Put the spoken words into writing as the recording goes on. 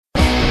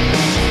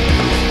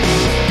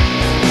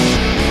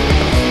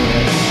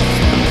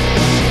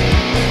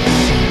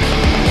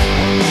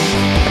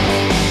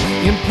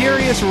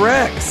It's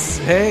Rex.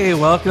 Hey,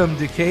 welcome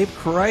to Cape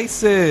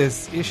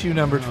Crisis, issue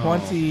number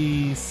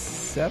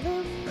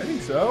 27? I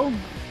think so.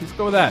 Let's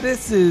go with that.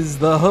 This is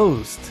the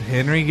host,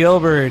 Henry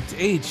Gilbert,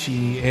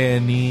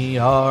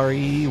 HenryYG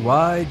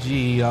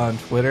on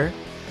Twitter.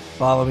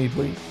 Follow me,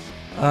 please.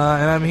 And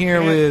I'm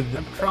here with...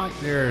 I'm trying.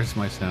 There's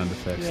my sound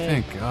effects.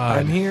 Thank God.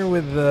 I'm here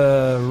with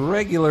the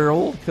regular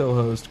old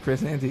co-host,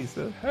 Chris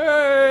Antista.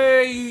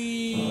 Hey!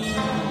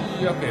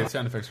 Okay, the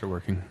sound effects are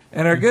working.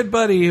 And our good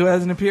buddy who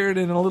hasn't appeared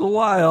in a little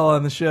while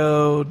on the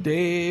show,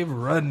 Dave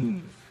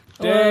Rudden.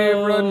 Dave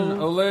Rudden.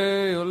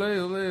 Ole, ole,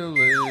 ole, ole.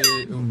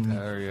 Oh,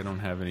 sorry, I don't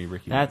have any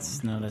Ricky. That's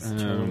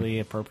totally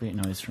appropriate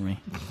noise for me.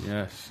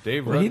 Yes,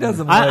 Dave Well, Rudden. he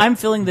doesn't. I'm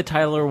filling the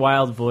Tyler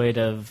Wilde void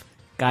of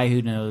guy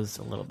who knows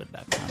a little bit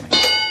about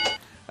comics.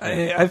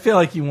 I feel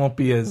like you won't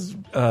be as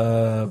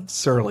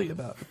surly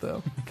about it,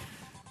 though.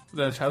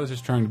 Tyler's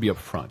just trying to be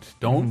upfront.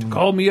 Don't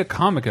call me a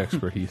comic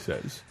expert, he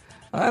says.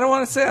 I don't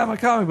want to say I'm a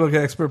comic book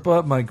expert,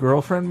 but my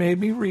girlfriend made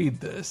me read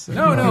this.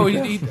 No,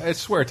 I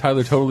swear,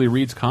 Tyler totally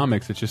reads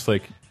comics. It's just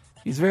like...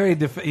 He's very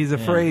he's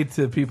afraid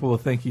to people will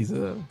think he's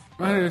a...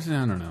 I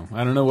don't know.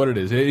 I don't know what it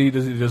is. He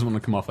doesn't want to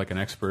come off like an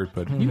expert,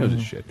 but he knows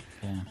his shit.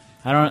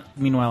 Yeah.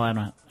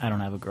 Meanwhile, I don't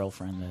have a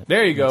girlfriend.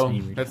 There you go. lets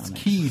me read That's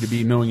comics. key to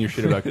be knowing your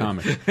shit about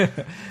comics.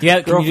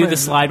 Yeah, can you do the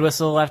slide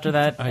whistle after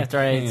that? After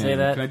I say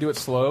that? Can I do it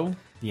slow?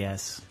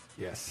 Yes.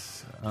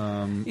 Yes.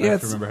 Yeah,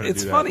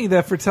 it's funny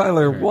that for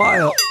Tyler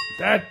Wilde...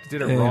 That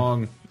did it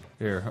wrong.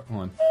 Here,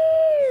 hold on.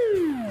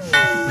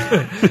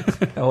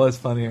 That was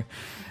funnier.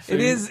 It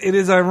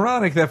is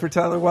ironic that for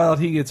Tyler Wilde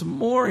he gets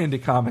more into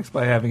comics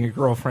by having a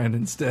girlfriend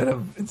instead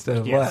of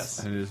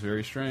less. It is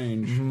very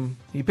strange.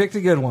 He picked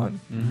a good one.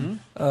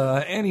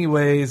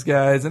 Anyways,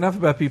 guys, enough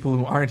about people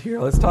who aren't here.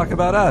 Let's talk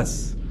about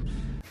us.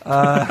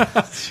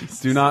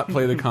 Do not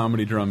play the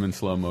comedy drum in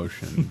slow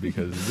motion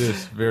because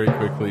this very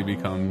quickly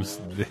becomes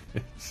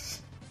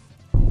this.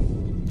 Oh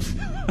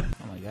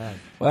my god.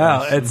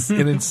 Wow, that's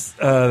an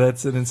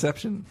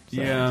Inception.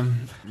 Yeah.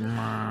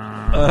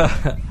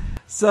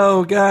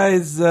 So,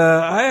 guys,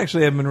 I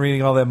actually haven't been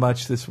reading all that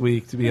much this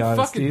week, to be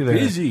honest, fucking either.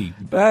 busy.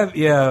 But,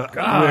 yeah,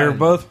 God. we're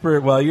both...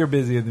 well, you're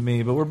busier than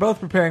me, but we're both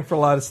preparing for a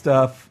lot of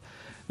stuff.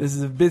 This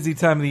is a busy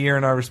time of the year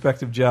in our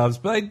respective jobs.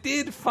 But I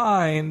did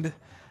find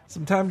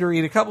some time to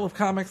read a couple of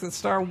comics that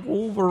star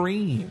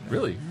Wolverine.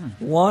 Really?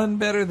 One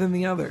better than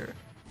the other.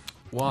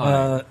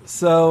 Why?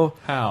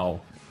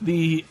 How?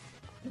 The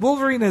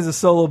Wolverine as a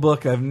solo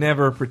book I've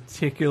never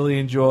particularly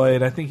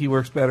enjoyed. I think he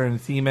works better in a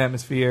team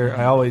atmosphere.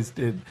 I always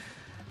did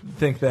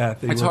think that.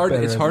 It's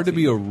hard to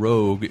be a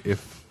rogue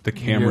if the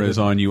camera is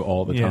on you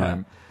all the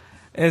time.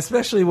 And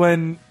especially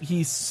when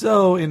he's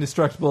so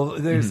indestructible.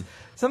 There's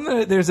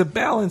there's a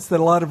balance that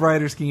a lot of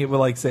writers can get with,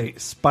 like, say,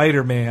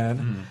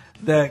 Spider-Man,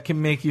 that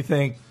can make you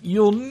think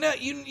you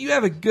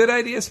have a good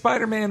idea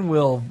Spider-Man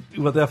will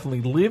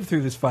definitely live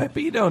through this fight,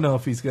 but you don't know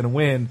if he's going to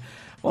win.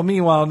 Well,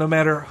 meanwhile, no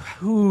matter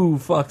who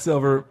fucks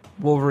over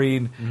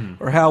Wolverine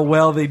or how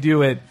well they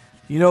do it,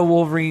 you know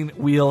Wolverine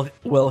will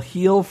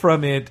heal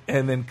from it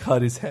and then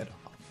cut his head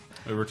off.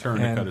 A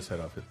return to cut his head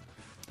off, at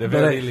the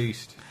very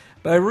least.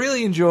 But I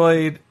really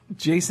enjoyed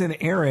Jason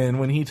Aaron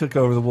when he took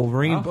over the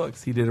Wolverine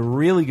books. He did a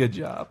really good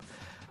job.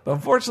 But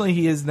unfortunately,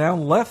 he has now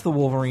left the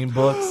Wolverine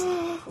books,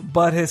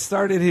 but has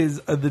started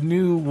the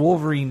new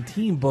Wolverine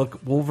team book,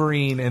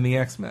 Wolverine and the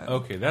X-Men.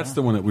 Okay, that's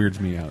the one that weirds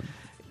me out.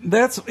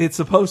 It's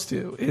supposed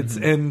to.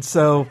 And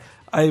so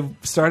I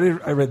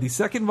read the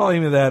second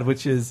volume of that,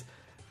 which is,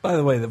 by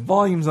the way, the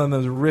volumes on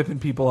those are ripping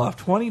people off.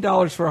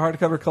 $20 for a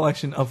hardcover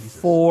collection of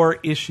 4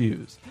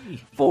 issues.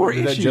 4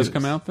 issues. Did that just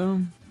come out,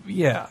 though?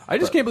 Yeah. I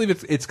just can't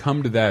believe it's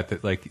come to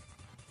that like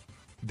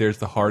there's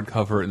the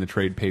hardcover and the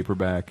trade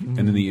paperback and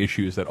then the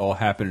issues that all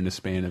happen in a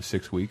span of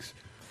 6 weeks.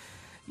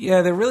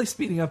 Yeah, they're really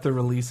speeding up the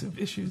release of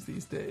issues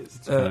these days.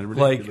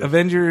 Like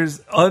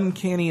Avengers,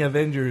 Uncanny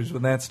Avengers,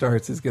 when that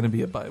starts, is going to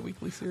be a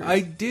bi-weekly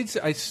series.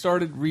 I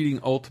started reading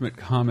Ultimate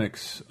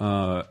Comics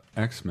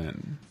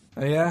X-Men.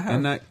 Yeah?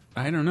 And I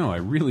don't know. I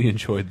really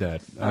enjoyed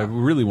that. I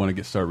really want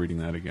to start reading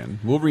that again.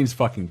 Wolverine's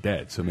fucking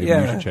dead, so maybe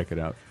you should check it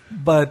out.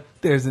 But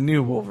there's a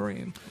new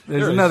Wolverine.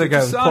 There's another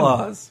guy with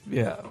claws.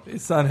 Yeah,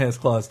 his son has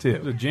claws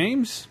too.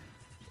 James?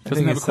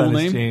 Doesn't have a cool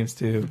name. James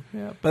too.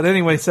 Yeah. But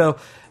anyway, so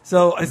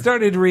I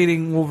started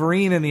reading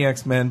Wolverine and the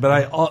X-Men,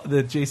 but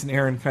that Jason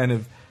Aaron kind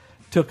of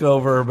took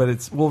over. But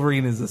it's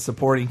Wolverine is a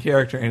supporting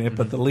character in it,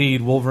 but the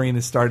lead Wolverine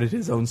has started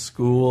his own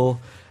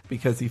school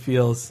because he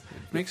feels.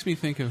 Makes me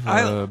think of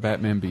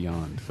Batman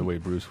Beyond, the way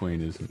Bruce Wayne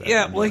is in Batman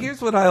Beyond. Well,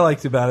 here's what I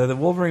liked about it. That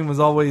Wolverine was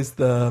always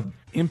the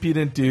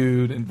impudent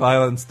dude and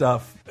violent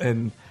stuff.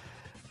 And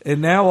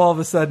now all of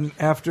a sudden,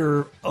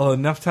 after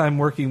enough time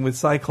working with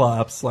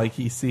Cyclops, like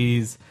he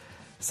sees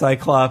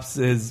Cyclops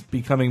is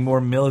becoming more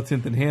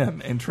militant than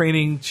him and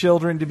training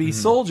children to be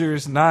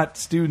soldiers, not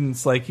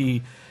students. Like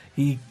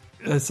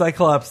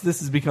Cyclops,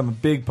 this has become a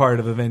big part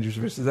of Avengers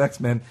versus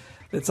X-Men,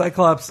 that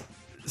Cyclops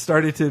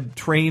started to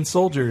train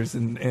soldiers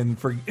and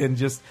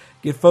just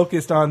get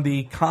focused on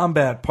the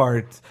combat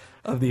part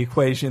of the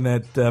equation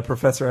that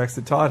Professor X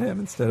had taught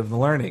him instead of the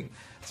learning.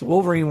 So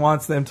Wolverine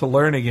wants them to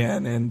learn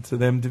again and to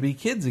them to be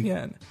kids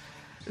again.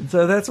 And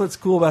so that's what's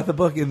cool about the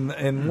book.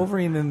 And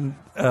Wolverine and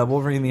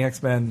Wolverine the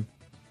X-Men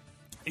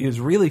is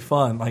really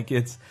fun. Like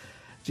it's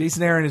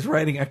Jason Aaron is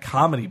writing a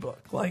comedy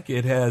book. Like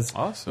it has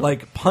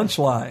like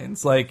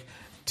punchlines, like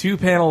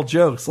 2-panel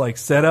jokes, like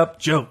set up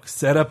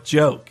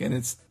joke, and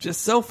it's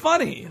just so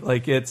funny.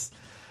 Like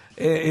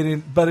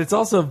but it's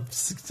also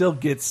still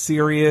gets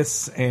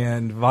serious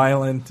and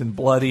violent and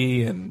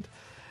bloody, and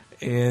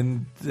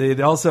it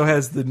also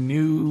has the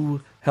new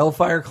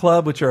Hellfire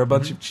Club, which are a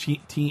bunch of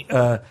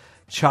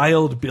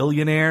child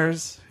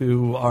billionaires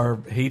who are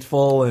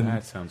hateful, and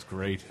that sounds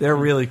great. They're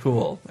really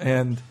cool,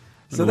 and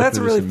so that's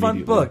a really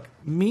fun book.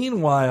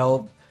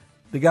 Meanwhile,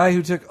 the guy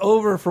who took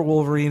over for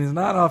Wolverine is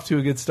not off to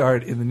a good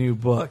start in the new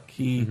book.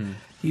 He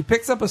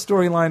picks up a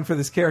storyline for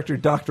this character,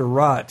 Dr.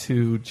 Rot,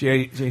 who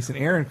Jason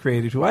Aaron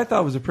created, who I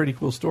thought was a pretty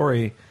cool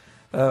story.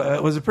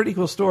 But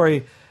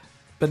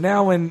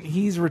now when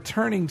he's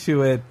returning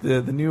to it,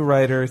 the new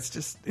writer,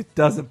 it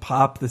doesn't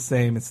pop the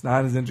same. It's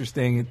not as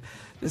interesting. It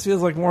just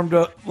feels like warmed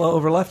up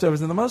over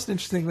leftovers. And the most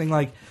interesting thing,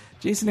 like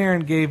Jason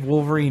Aaron gave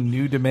Wolverine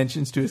new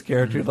dimensions to his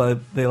character.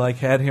 They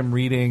had him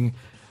reading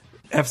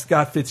F.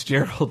 Scott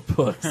Fitzgerald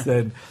books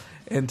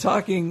and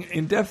talking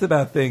in depth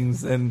about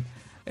things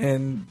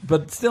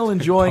but still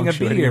enjoying a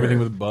beer. Everything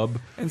with bub.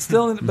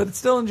 But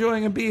still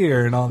enjoying a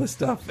beer and all this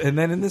stuff. And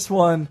then in this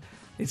one,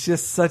 it's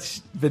just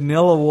such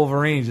vanilla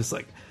Wolverine, just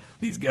like,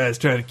 these guys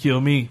try to kill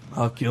me,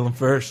 I'll kill them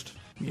first.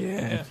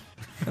 Yeah.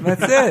 And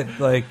that's it.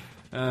 Like,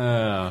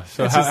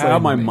 so how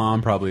my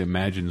mom probably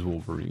imagines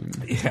Wolverine.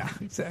 Yeah,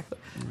 exactly.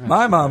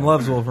 My mom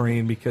loves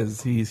Wolverine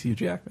because he's Hugh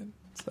Jackman.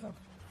 So.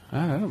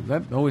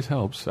 That always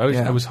helps.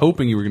 I was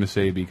hoping you were going to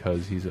say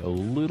because he's a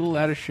little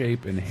out of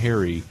shape and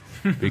hairy,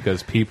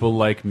 because people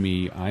like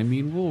me, I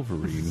mean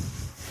Wolverine,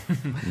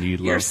 need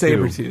love. You're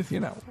Sabretooth, you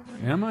know.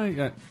 Am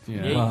I?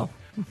 Yeah. Well.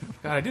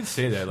 God, I did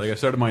say that. Like, I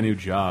started my new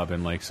job,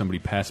 and like somebody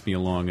passed me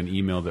along an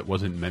email that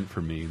wasn't meant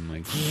for me, and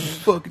like,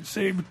 fucking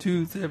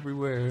Sabretooth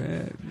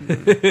everywhere.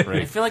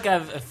 Right. I feel like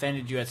I've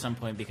offended you at some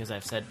point because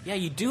I've said, "Yeah,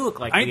 you do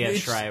look like Liev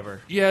Schreiber."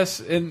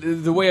 Yes,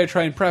 and the way I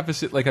try and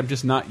preface it, like I'm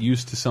just not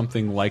used to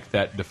something like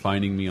that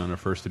defining me on a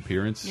first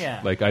appearance. Yeah,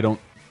 like I don't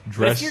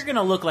dress. But if you're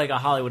gonna look like a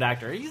Hollywood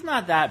actor, he's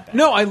not that bad.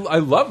 No, I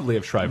love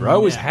Liev Schreiber. I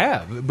always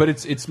have, but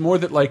it's more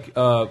that like,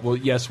 well,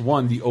 yes,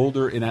 the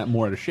older and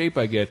more out of shape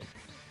I get.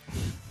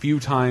 Few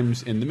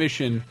times in the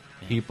mission,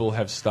 people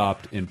have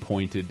stopped and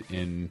pointed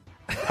and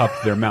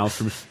cupped their mouths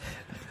from.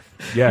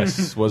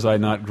 Yes, was I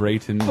not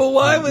great? But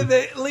why would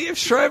they? Liev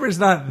Schreiber's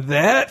not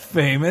that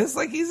famous.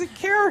 Like he's a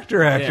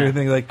character actor. And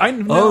things like,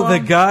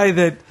 the guy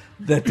that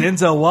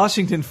Denzel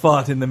Washington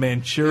fought in the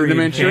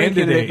Manchurian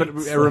Candidate. But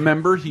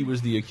remember, he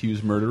was the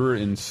accused murderer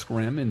in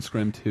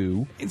Scream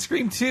 2. In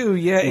Scream 2,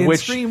 yeah. In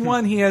Scream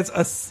 1,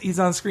 he's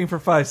on screen for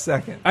 5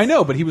 seconds. I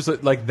know, but he was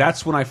like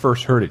that's when I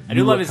first heard it. I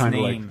do love his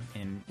name.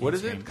 What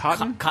is it?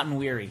 Cotton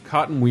Weary.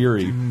 Cotton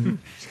Weary.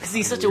 Because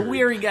he's such a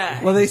weary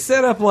guy. Well, they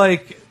set up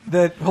like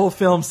that whole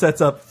film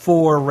sets up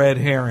 4 red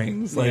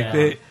herrings.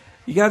 Like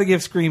you got to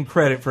give Scream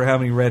credit for how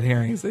many red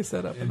herrings they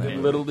set up in that movie.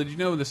 Little did you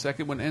know, the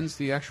second one ends,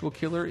 the actual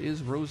killer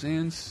is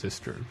Roseanne's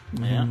sister.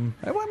 Yeah.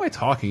 Why am I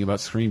talking about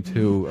Scream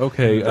 2?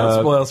 Okay.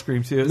 Don't spoil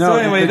Scream 2. No, so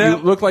anyway, you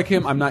look like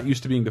him. I'm not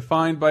used to being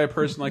defined by a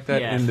person like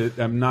that, and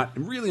I'm not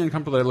really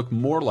uncomfortable that I look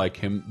more like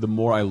him the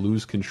more I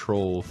lose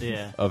control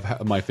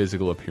of my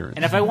physical appearance.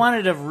 And if I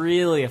wanted to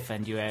really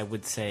offend you, I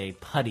would say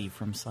Putty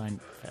from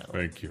Seinfeld.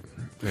 Thank you.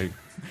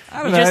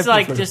 I don't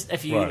know. Just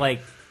if you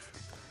like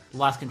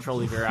lost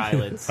control of your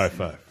eyelids. High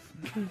five.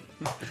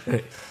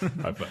 It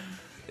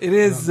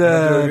is.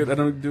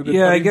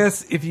 I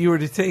guess if you were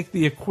to take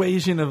the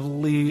equation of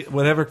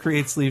whatever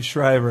creates Liev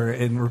Schreiber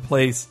and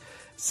replace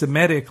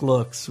Semitic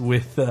looks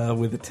with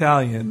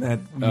Italian,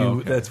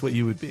 that's what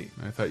you would be.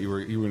 I thought you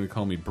were going to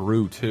call me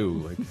Brew too.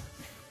 Like,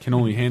 can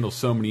only handle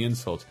so many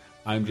insults.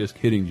 I'm just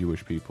kidding,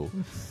 Jewish people.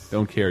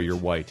 Don't care. You're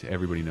white.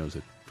 Everybody knows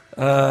it.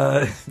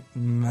 I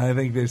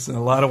think there's a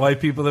lot of white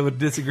people that would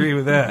disagree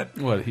with that.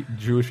 What,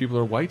 Jewish people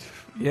are white?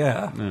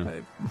 Yeah.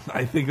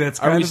 I think that's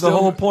kind of the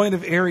whole point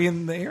of the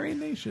Aryan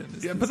Nation.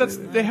 Yeah, but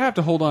they have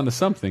to hold on to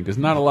something because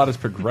not a lot has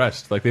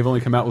progressed. Like they've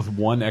only come out with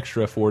one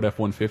extra Ford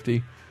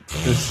F-150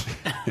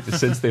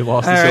 since they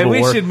lost the Civil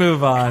War. We should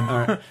move on.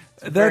 All right.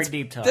 That's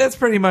deep talk. That's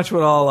pretty much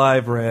what all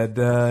I've read.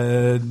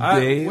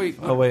 Dave? Wait.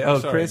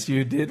 Chris,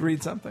 you did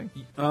read something?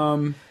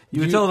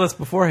 You told us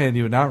beforehand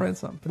you had not read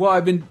something. Well,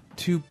 I've been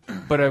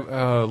but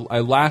I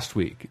last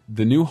week,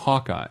 the new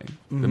Hawkeye,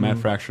 the Matt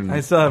Fraction I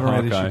still haven't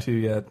Hawkeye, read issue 2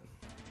 yet.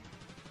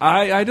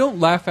 I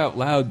don't laugh out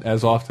loud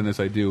as often as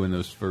I do in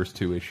those first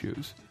 2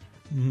 issues.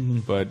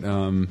 But,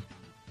 damn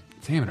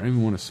it, I don't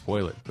even want to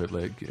spoil it. But,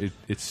 like,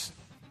 it's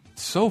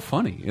so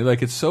funny.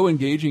 It's so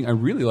engaging. I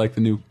really like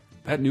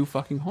that new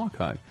fucking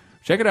Hawkeye.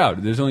 Check it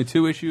out. There's only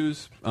 2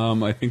 issues.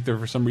 I think they're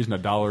for some reason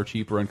 $1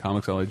 cheaper on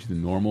Comixology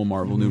than normal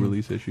Marvel new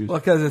release issues. Well,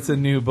 because it's a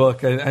new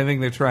book, I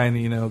think they're trying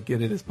to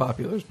get it as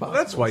popular as possible.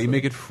 That's why you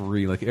make it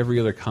free, like every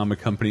other comic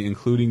company,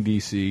 including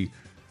DC.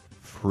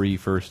 Free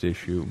first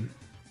issue.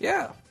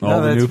 Yeah.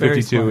 All the new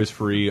 52 is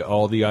free.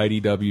 All the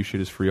IDW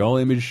shit is free. All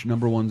Image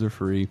 #1s are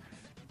free.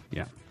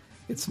 Yeah.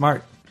 It's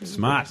smart.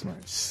 Smart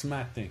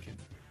thinking.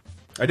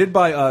 I did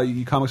buy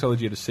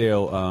Comixology at a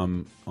sale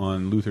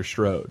on Luther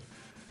Strode,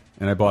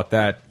 and I bought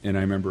that. And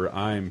I remember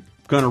I'm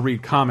gonna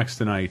read comics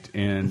tonight,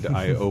 and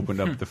I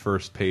opened up the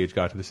first page,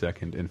 got to the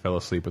second, and fell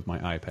asleep with my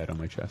iPad on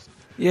my chest.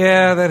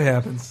 Yeah, that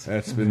happens.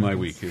 That's been my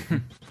week.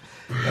 Jeez.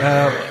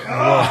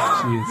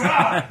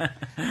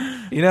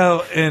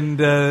 And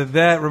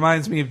that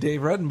reminds me of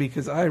Dave Rudden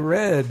because I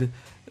read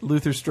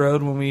Luther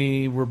Strode when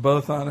we were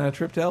both on a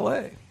trip to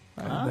L.A.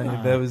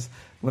 That was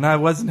when I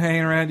wasn't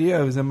hanging around you.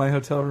 I was in my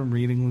hotel room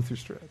reading Luther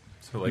Strode.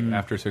 So, like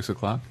after 6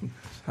 o'clock,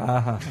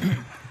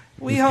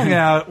 we hung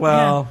out.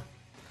 Well,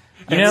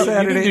 Saturday, you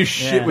didn't do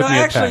shit with me.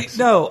 Actually,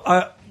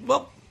 no.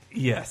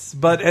 Yes,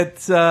 but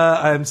it's.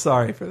 I'm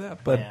sorry for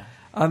that, but. Yeah.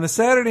 On the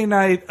Saturday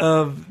night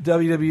of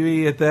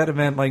WWE at that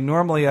event, like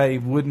normally I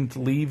wouldn't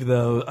leave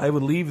those. I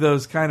would leave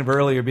those kind of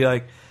earlier, be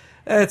like,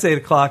 it's 8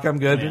 o'clock, I'm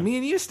good. But me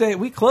and you stay.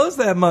 We closed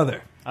that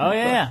mother. Oh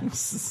yeah,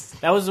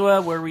 that was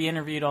where we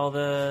interviewed all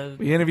the.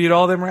 We interviewed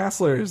all them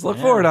wrestlers. Look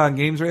for it on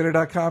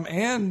GamesRadar.com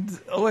and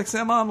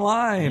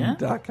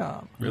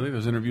OXMOnline.com. Really,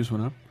 those interviews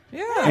went up.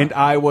 Yeah, and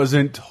I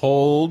wasn't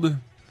told.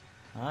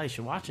 Oh, you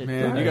should watch it.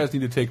 Man, you guys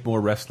need to take more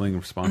wrestling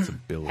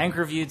responsibility. Hank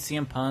reviewed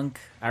CM Punk.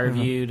 I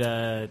reviewed.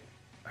 I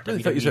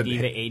thought you said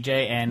Diva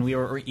AJ, and we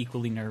were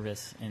equally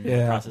nervous in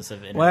the process of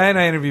interviewing. Well, and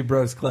I interviewed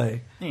Bros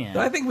Clay. Yeah. So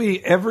I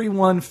think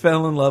everyone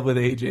fell in love with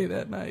AJ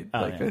that night.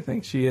 I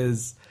think she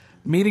is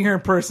meeting her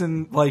in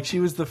person. Like she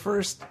was the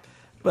first.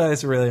 But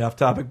it's really off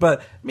topic.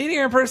 But meeting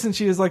her in person,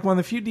 she was like one of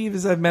the few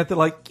divas I've met that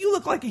like you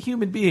look like a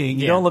human being.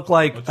 You don't look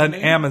like an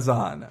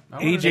Amazon.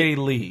 AJ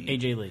Lee.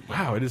 AJ Lee.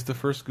 Yeah. Wow, it is the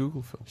first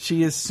Google film.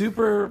 She is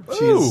super.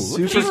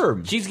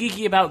 She's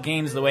geeky about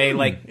games the way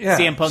like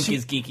CM Punk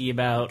is geeky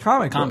about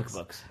comic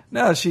books.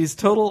 No, she's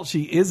total.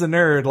 She is a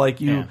nerd.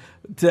 Like you,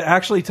 to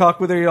actually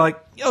talk with her, you're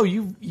like, yo,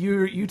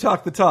 you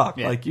talk the talk.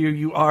 Yeah. Like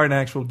you are an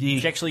actual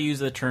geek. She actually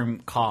used the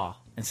term "caw"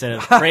 instead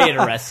of "create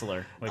a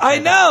wrestler." I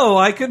know.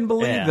 I couldn't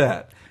believe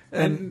that.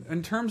 And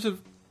in terms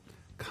of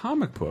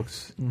comic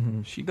books,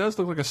 she does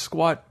look like a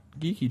squat,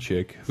 geeky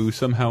chick who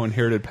somehow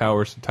inherited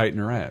powers to tighten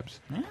her abs.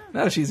 Yeah.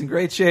 No, she's in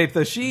great shape.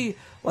 Though she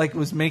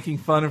was making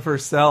fun of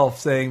herself,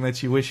 saying that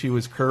she wished she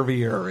was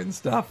curvier and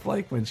stuff.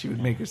 Like when she would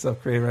make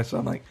herself create a wrestler,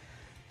 I'm like,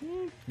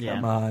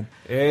 come on.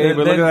 Hey,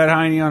 but look at that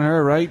hiney on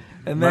her, right?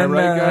 And then,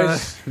 right,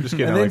 guys? I'm just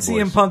kidding. And then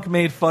CM Punk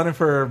made fun of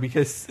her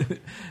because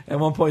at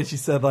one point she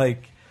said,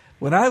 like,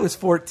 when I was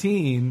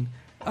 14,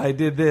 I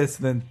did this,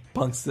 and then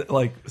Punk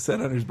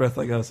said under his breath,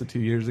 like, oh, so 2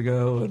 years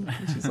ago, and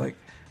she's like,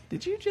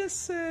 did you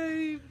just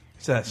say?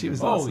 So she was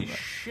holy awesome,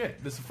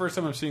 shit! This is the first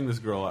time I've seen this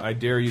girl. I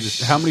dare you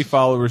to. How many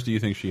followers do you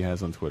think she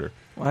has on Twitter?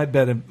 Well, I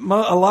bet a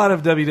lot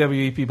of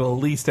WWE people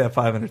at least have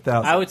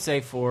 500,000. I would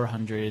say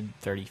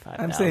 435,000.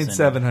 I'm saying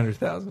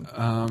 700,000.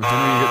 Henry, you get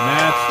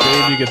that.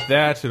 Dave, you get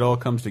that. It all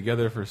comes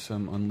together for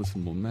some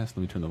unlistenable mess.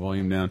 Let me turn the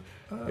volume down.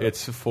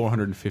 It's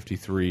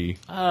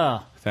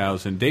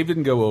 453,000. Dave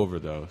didn't go over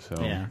though, so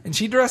And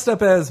she dressed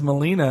up as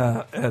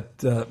Melina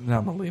at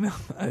not Melina.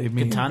 I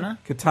mean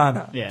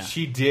Katana. Yeah,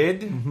 she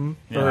did.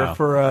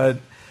 For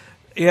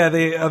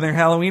on their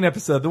Halloween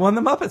episode, the one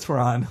the Muppets were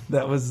on.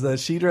 That was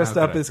she dressed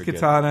up as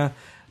Katana,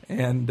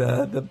 and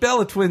the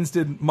Bella Twins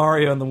did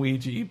Mario and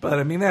Luigi. But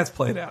I mean, that's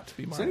played out to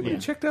be Mario. Has anybody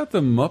checked out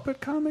the Muppet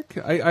comic?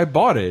 I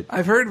bought it.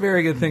 I've heard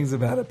very good things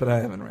about it, but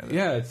I haven't read it.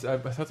 Yeah, I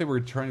thought they were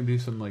trying to do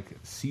some like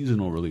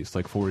seasonal release,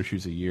 like 4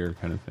 issues a year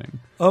kind of thing.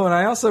 Oh, and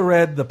I also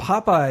read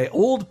the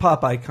old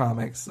Popeye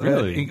comics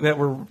that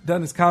were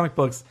done as comic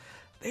books.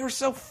 They were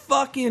so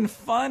fucking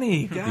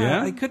funny. God,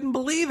 I couldn't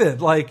believe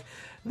it. Like,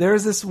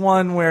 there's this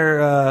one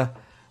where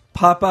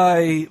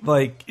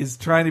Popeye is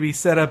trying to be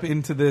set up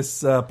into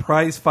this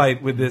prize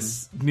fight with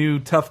this new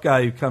tough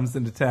guy who comes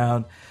into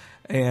town,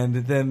 and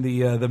then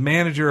the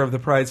manager of the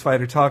prize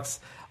fighter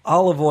talks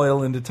Olive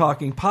Oyl into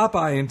talking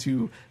Popeye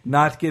into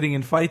not getting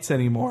in fights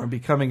anymore and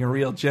becoming a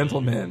real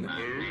gentleman.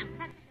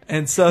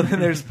 And so then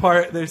there's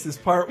this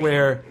part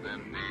where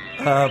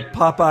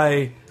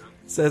Popeye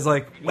says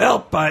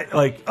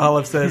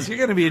Olive says, you're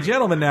going to be a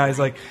gentleman now. He's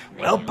like,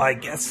 well, I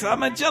guess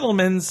I'm a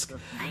gentleman's.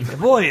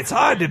 Boy, it's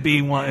hard to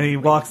be one. And he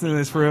walks into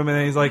this room and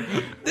then he's like,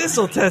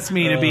 this'll test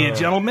me to be a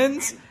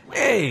gentleman's.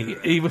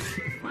 Hey, but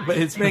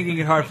it's making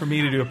it hard for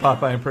me to do a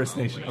Popeye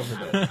impersonation over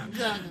there.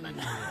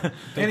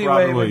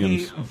 Anyway,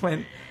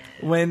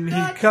 when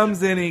he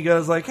comes in, he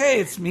goes like,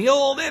 hey, it's me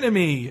old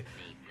enemy.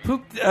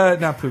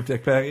 Not Poop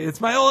Deck Pack. It's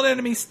my old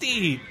enemy,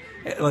 Steve.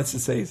 Let's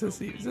just say he says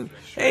Steve. He says,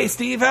 hey,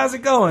 Steve, how's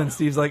it going?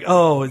 Steve's like,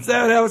 oh, is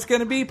that how it's going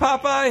to be,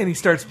 Popeye? And he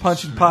starts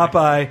punching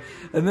Popeye.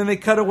 And then they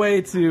cut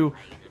away to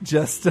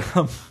just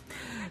to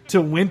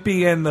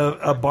Wimpy and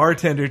a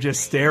bartender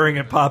just staring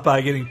at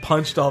Popeye getting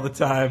punched all the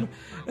time.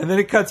 And then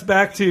it cuts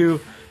back to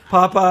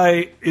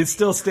Popeye is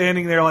still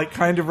standing there like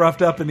kind of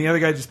roughed up, and the other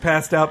guy just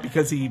passed out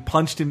because he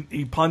punched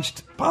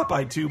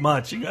Popeye too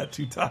much. He got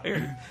too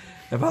tired.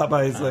 And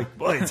Popeye's like,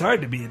 boy, it's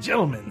hard to be a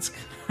gentleman.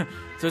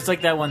 So it's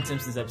like that one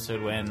Simpsons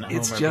episode when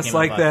It's Homer just became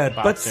like that,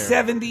 but boxer.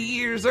 70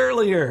 years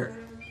earlier.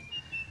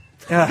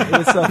 Yeah, it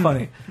was so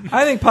funny.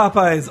 I think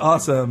Popeye is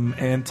awesome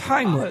and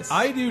timeless.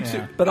 I do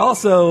too. But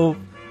also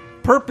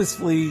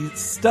purposefully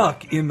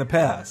stuck in the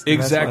past. And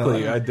that's why I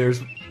Exactly. like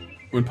it.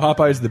 When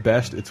Popeye's the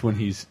best, it's when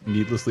he's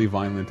needlessly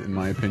violent, in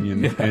my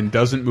opinion, and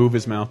doesn't move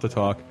his mouth to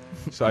talk.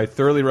 So I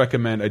thoroughly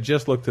recommend. I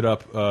just looked it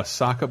up.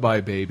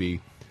 Sockabye Baby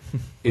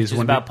is It's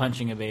when about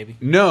punching a baby.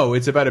 No,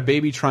 it's about a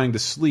baby trying to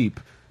sleep.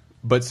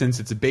 But since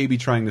it's a baby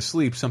trying to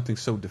sleep, something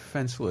so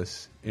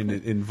defenseless and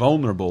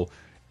invulnerable,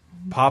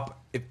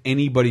 if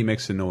anybody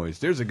makes a noise,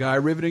 there's a guy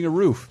riveting a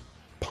roof.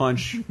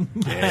 Punch,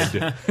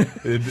 dead.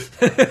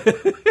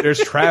 There's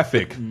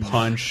traffic.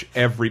 Punch,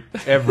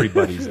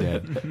 everybody's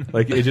dead.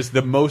 Like it's just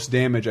the most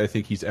damage I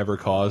think he's ever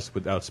caused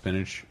without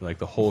spinach. Like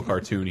the whole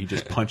cartoon, he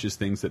just punches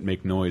things that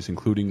make noise,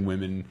 including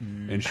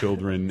women and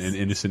children and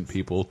innocent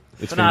people.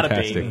 It's But not a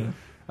fantastic. baby.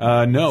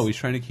 No, he's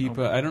trying to keep.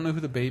 I don't know who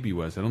the baby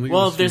was. I don't think.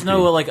 Well, it was there's Snoopy.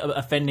 no like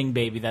offending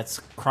baby that's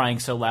crying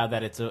so loud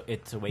that it's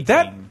awakening.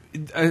 That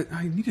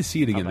I need to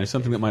see it again. There's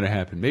something that might have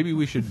happened. Maybe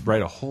we should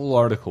write a whole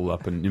article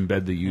up and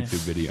embed the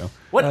YouTube video.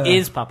 What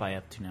is Popeye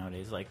up to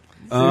nowadays? Like,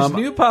 There's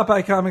new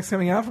Popeye comics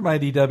coming out from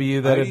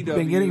IDW that have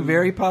been IDW. getting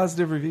very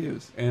positive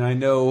reviews. And I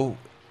know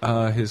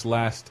his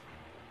last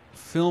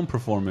film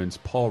performance,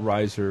 Paul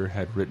Reiser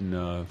had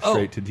written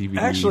straight to DVD.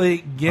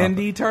 Actually,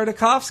 Gendy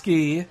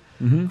Tartakovsky,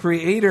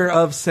 creator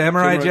of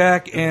Samurai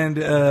Jack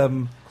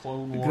and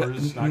Clone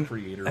Wars, not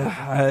creator.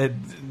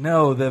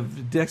 no, the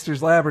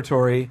Dexter's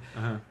Laboratory.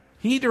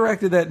 He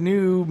directed that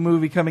new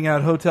movie coming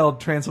out, Hotel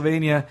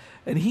Transylvania,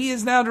 and he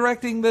is now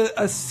directing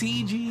a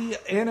CG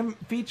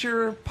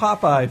feature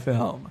Popeye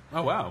film.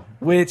 Oh wow!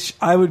 Which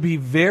I would be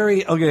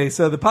very okay.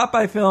 So the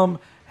Popeye film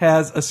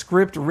has a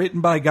script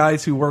written by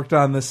guys who worked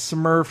on the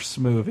Smurfs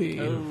movie,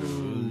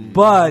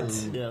 but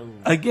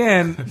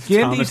again,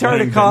 Gendy Thomas Lang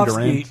Van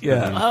Tartakovsky,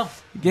 Durant.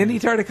 Gendy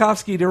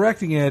Tartakovsky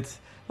directing it.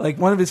 Like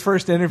one of his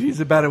first interviews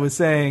about it was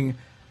saying,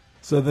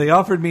 "So they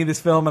offered me this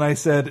film, and I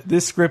said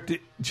this script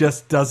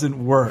just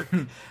doesn't work.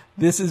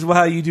 This is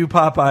how you do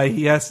Popeye.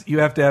 You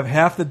have to have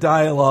half the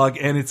dialogue,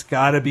 and it's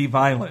got to be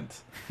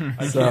violent."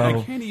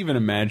 I can't even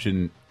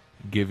imagine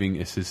giving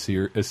a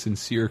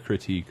sincere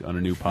critique on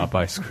a new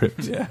Popeye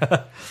script.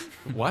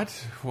 What?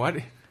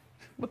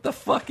 What the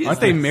fuck is? Aren't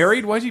they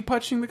married? Why is he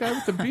punching the guy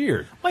with the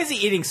beard? why is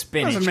he eating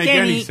spinach? Doesn't make Can't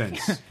any he-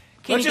 sense.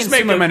 Can Let's he just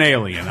make consume him an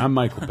alien. I'm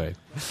Michael Bay.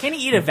 Can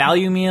he eat a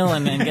value meal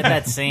and get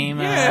that same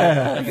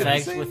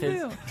effect Same with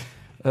his?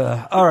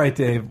 deal. All right,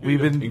 Dave.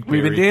 We've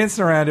been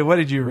dancing around it. What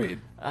did you read?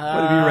 What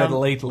have you read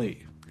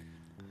lately?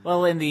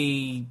 Well, in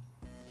the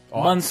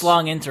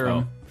months-long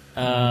interim,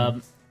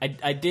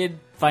 I did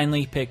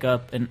finally pick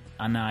up an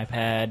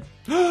iPad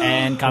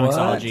and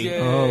Comixology.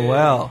 Oh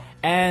well.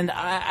 And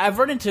I've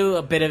run into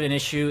a bit of an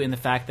issue in the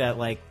fact that,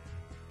 like,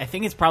 I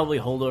think it's probably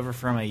a holdover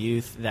from my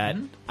youth that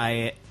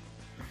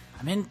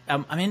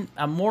I'm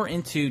more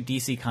into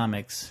DC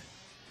Comics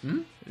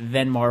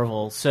than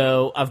Marvel.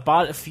 So I've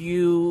bought a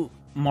few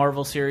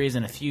Marvel series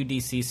and a few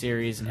DC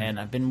series, and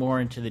I've been more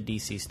into the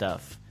DC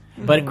stuff.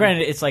 But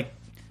granted, it's like,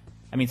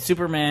 I mean,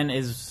 Superman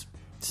is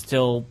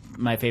still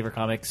my favorite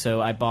comic.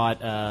 So I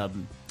bought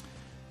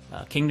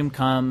Kingdom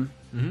Come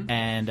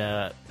and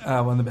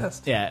One of the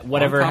best.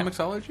 whatever. On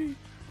Comixology?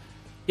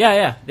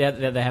 Yeah.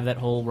 They have that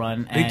whole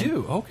run. They And,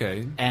 do.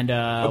 Okay. And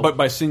But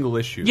by single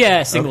issue.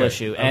 yeah, single Okay,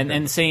 issue, okay.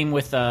 and same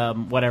with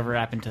whatever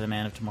happened to the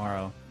Man of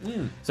Tomorrow.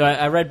 So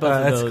I read both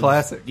of That's those.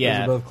 classic.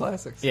 Yeah, Those are both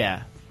classics.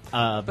 yeah.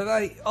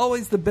 But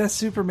always the best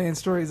Superman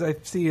stories I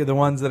see are the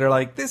ones that are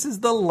like, this is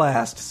the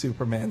last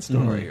Superman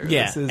story. Or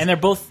Yeah, this is, and they're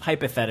both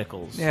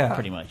hypotheticals. Yeah.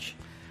 pretty much.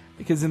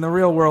 because in the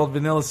real world,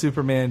 vanilla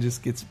Superman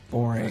just gets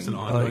boring. It's an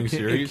ongoing Like,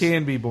 series? It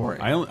can be boring.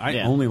 I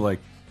Yeah. only like,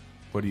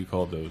 what do you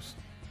call those?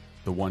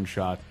 The one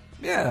shot.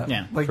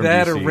 Yeah, like From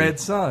that or DC. Red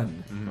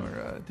Sun.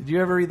 Or did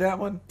you ever read that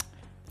one?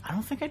 I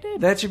don't think I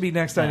did. That should be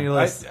next on your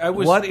list. I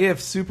was- What if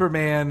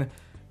Superman's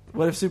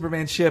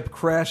ship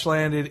crash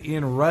landed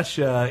in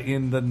Russia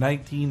in the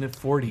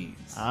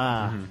 1940s?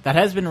 That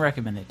has been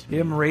recommended to me.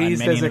 Him on raised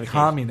many as a occasions.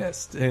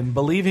 communist and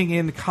believing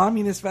in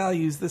communist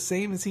values the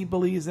same as he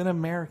believes in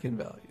American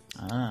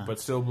values.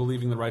 But still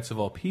believing the rights of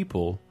all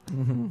people.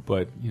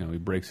 But, you know, he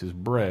breaks his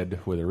bread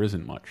where there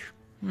isn't much.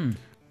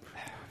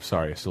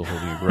 Sorry, I'm still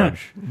holding a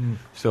grudge.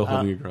 Still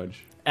holding a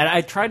grudge. And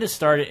I tried to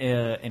start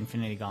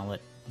Infinity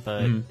Gauntlet,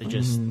 but it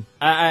just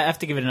I have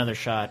to give it another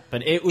shot.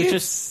 But it was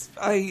just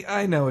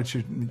I know what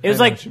you're. it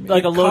was like a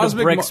load of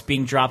Cosmic bricks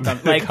being dropped on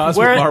The like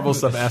Cosmic where Marvel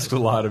stuff asks a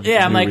lot of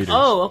Yeah, I'm new like, readers.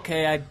 oh,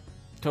 okay, I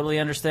totally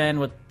understand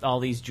what all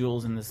these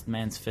jewels in this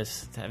man's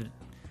fist have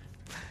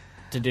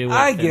to do with.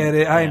 I get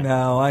it. I Yeah.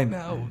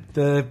 know.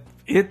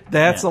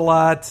 That's a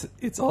lot.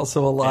 It's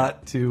also a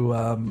lot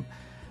to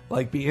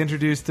like be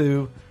introduced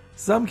to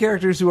some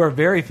characters who are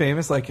very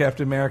famous, like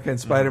Captain America and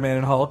Spider-Man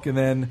and Hulk, and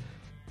then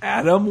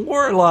Adam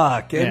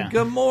Warlock and Yeah.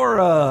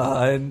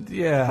 Gamora and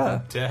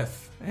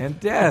Death. and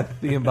Death,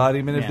 the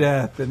embodiment of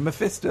death, and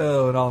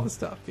Mephisto, and all the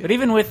stuff. Yeah. But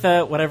even with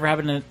whatever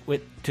happened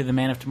to the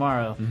Man of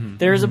Tomorrow,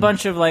 there's a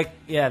bunch of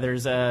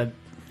there's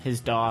his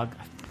dog,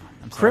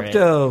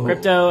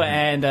 Crypto,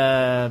 and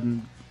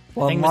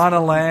Lana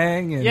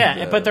Lang,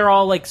 and, but they're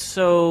all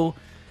so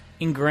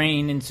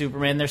ingrained in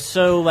Superman. They're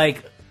so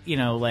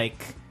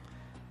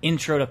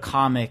intro to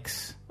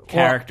comics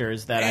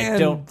characters that I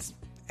don't.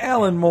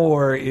 Alan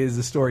Moore is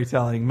a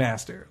storytelling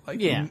master.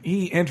 Yeah.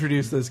 He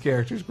introduced those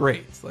characters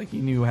great. He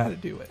knew how to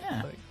do it.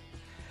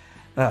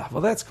 Yeah. Well,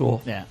 that's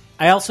cool. Yeah.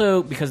 I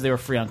also, because they were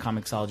free on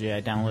Comixology,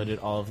 I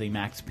downloaded all of the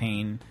Max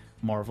Payne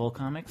Marvel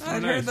comics. I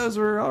heard those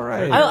were all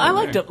right. I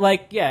liked it.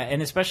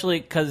 And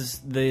especially because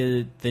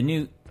the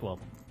new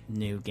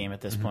game at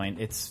this point,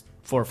 it's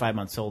 4 or 5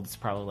 months old. It's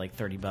probably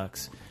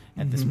 $30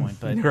 at this point.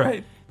 But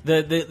right.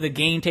 The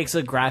game takes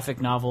a graphic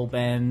novel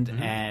bend,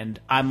 and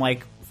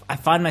I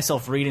find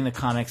myself reading the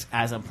comics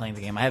as I'm playing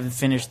the game. I haven't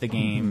finished the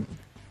game.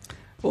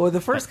 Well, with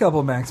the first couple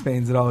of Max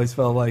Paynes, it always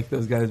felt like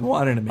those guys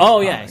wanted to make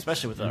comics.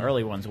 Especially with the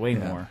early ones, way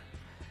more.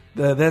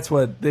 That's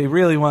what they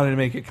really wanted to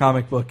make a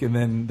comic book, and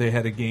then they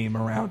had a game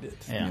around it.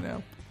 Yeah. You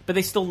know? But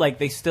they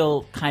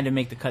still kind of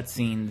make the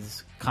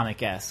cutscenes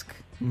comic-esque.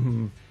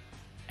 Mm-hmm.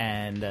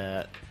 And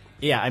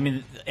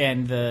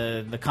and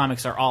the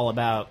comics are all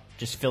about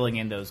just filling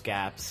in those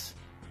gaps.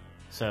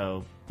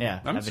 So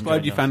I'm just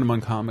glad you found them on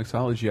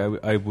Comixology.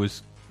 I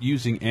was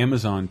using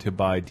Amazon to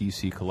buy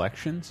DC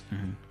collections,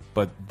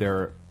 but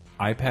their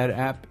iPad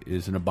app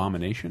is an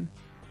abomination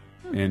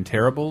and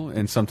terrible,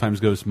 and sometimes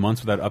goes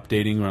months without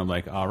updating. Where I'm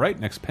like, all right,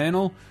 next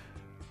panel,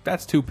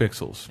 that's 2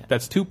 pixels.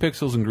 That's 2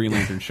 pixels in Green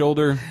Lantern's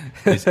shoulder.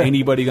 Is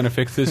anybody going to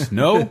fix this?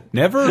 No,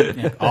 never.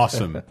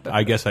 Awesome.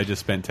 I guess I just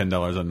spent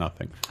 $10 on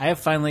nothing. I have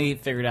finally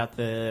figured out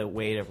the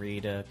way to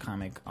read a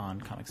comic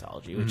on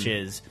Comixology, which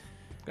is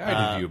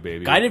guided view,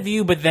 baby. Guided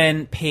view, but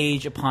then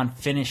page upon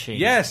finishing.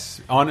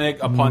 Yes,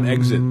 upon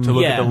exit to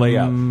look at the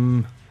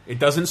layout. It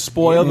doesn't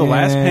spoil the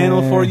last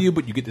panel for you,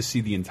 but you get to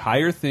see the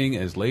entire thing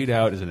as laid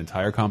out as an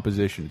entire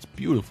composition. It's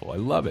beautiful. I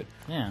love it.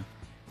 Yeah.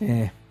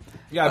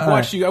 Yeah, I've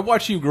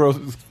watched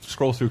you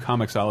scroll through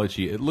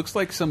Comixology. It looks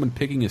like someone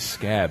picking a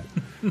scab.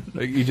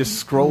 You just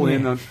scroll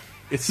in on.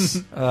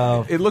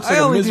 It looks like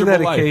I a only do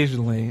that life.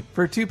 occasionally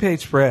for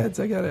 2-page spreads.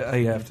 I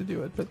have to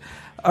do it. But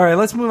all right,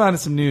 let's move on to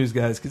some news,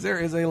 guys, because there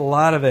is a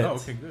lot of it. Oh,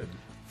 okay, good.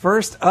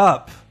 First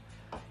up,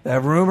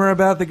 that rumor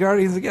about the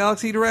Guardians of the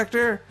Galaxy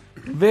director,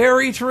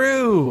 very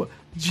true.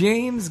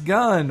 James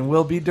Gunn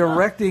will be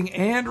directing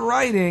and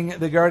writing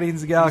the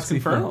Guardians of the Galaxy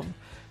film.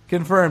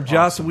 Confirmed. Awesome.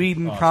 Joss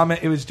Whedon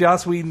comment. It was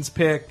Joss Whedon's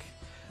pick.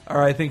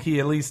 Or I think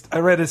I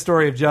read a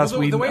story of Joss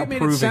Whedon the way it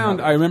approving made it sound,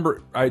 of it. I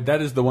remember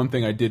that is the one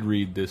thing I did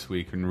read this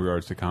week in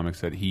regards to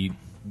comics, that he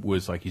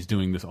was he's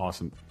doing this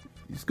awesome.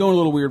 He's going a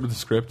little weird with the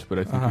script, but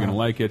I think you're going to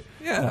like it.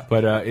 Yeah.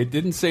 But it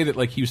didn't say that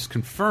he was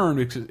confirmed,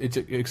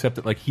 except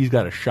that he's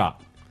got a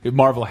shot.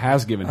 Marvel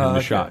has given him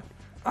a shot.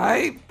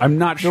 I'm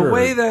not sure. The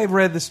way that I've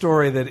read the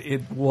story, that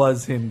it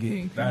was him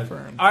getting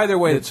confirmed. Either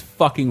way, it's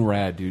fucking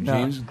rad, dude.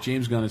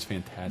 James Gunn is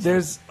fantastic.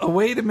 There's a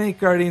way to make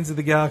Guardians of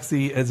the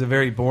Galaxy as a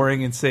very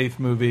boring and safe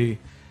movie,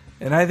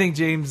 and I think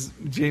James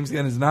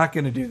Gunn is not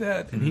going to do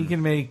that, and he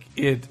can make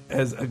it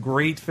as a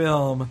great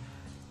film.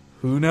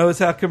 Who knows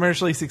how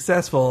commercially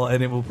successful,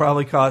 and it will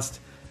probably cost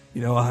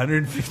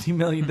 $150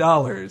 million.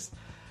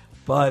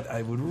 But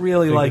I would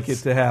really like it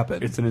to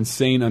happen. It's an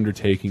insane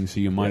undertaking,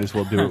 so you might as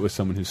well do it with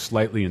someone who's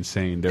slightly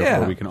insane.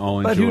 Therefore, we can all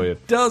enjoy but who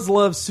it. Does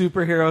love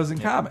superheroes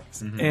and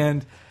comics,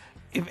 and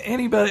if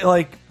anybody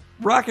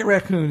Rocket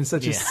Raccoon is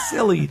such a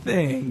silly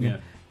thing. Yeah.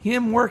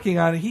 Him working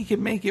on it, he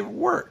can make it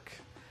work.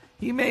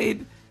 He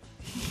made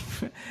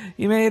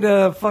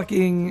a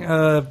fucking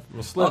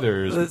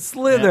Slither.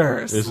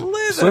 Slither.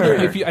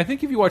 I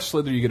think if you watch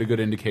Slither, you get a good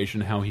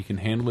indication how he can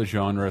handle a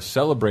genre,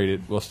 celebrate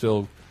it while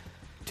still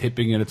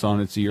tipping it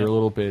on its ear a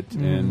little bit,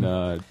 and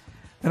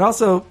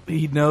also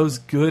he knows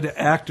good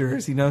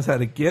actors. He knows how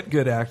to get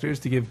good actors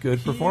to give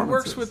good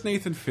performances. He works with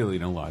Nathan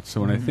Fillion a lot. So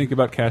when I think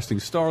about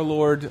casting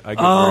Star-Lord, I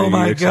get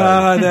my excited.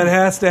 God, that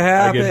has to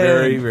happen. I get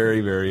very,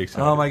 very, very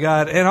excited. Oh my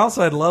God! And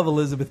also, I'd love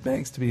Elizabeth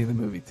Banks to be in the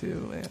movie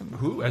too. And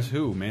who as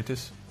who?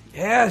 Mantis?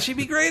 Yeah, she'd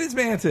be great as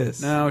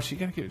Mantis. No, she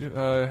gotta get. Have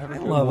her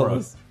do love more.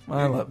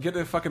 Elizabeth. Get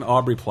a fucking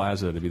Aubrey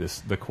Plaza to be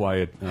the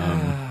quiet.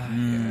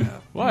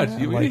 What? Yeah,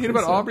 You like didn't hear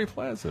about so. Aubrey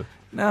Plaza?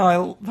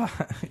 No,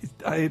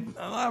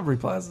 Aubrey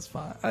Plaza's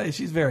fine.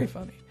 She's very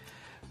funny,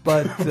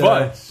 but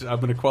but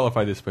I'm going to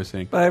qualify this by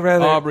saying I'd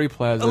rather Aubrey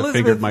Plaza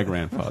figured my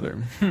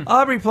grandfather.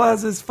 Aubrey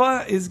Plaza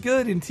is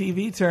good in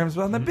TV terms,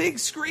 but on the big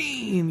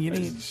screen, you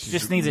need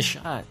just needs a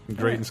shot.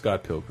 Great in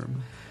Scott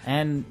Pilgrim.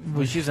 And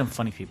she was in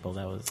Funny People.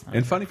 That was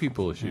and Funny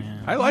People.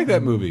 I like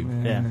that movie.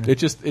 Yeah.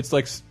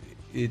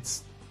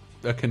 It's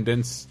a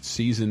condensed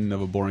season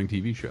of a boring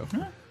TV show.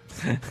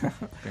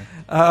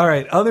 All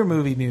right, other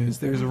movie news.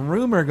 There's a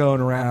rumor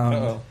going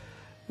around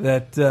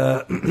that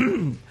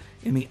in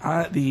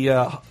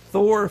the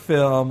Thor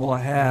film will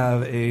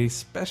have a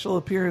special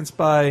appearance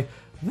by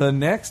the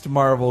next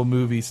Marvel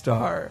movie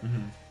star.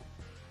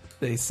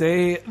 They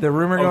say the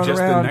rumor Oh, going just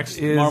the around next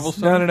is Marvel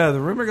stuff? no. The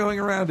rumor going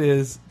around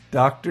is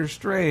Doctor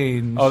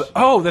Strange, that's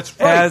right.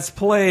 as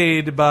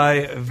played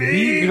by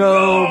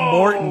Viggo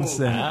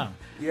Mortensen, Wow.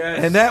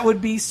 Yes. and that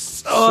would be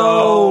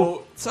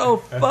so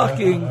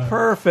fucking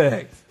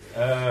perfect.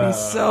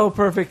 He's so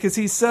perfect because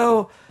he's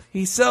so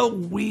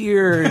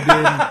weird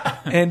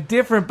and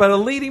different, but a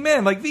leading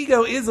man. Like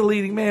Viggo is a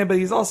leading man, but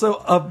he's also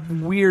a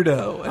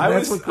weirdo, and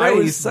that's what's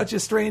great. He's such a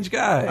strange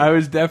guy. I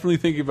was definitely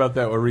thinking about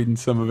that while reading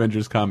some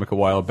Avengers comic a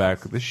while back.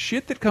 The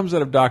shit that comes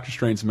out of Doctor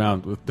Strange's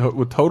mouth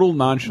with total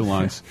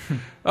nonchalance.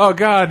 Oh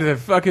God, the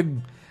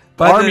fucking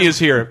army is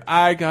here.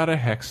 I got a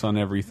hex on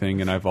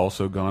everything, and I've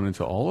also gone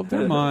into all of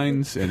their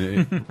minds, and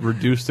it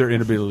reduced their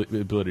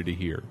inability to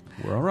hear.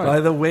 We're all right. By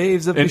the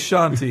waves of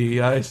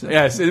Vishanti, I say.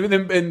 Yes,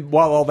 and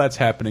while all that's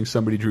happening,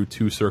 somebody drew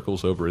 2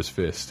 circles over his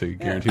fist to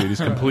guarantee that he's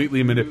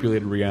completely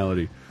manipulated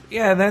reality.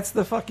 Yeah, and that's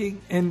the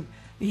fucking and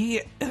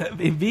he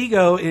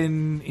Viggo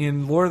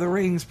in Lord of the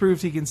Rings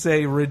proves he can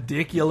say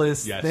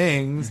ridiculous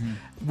things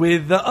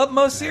with the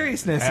utmost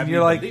seriousness, and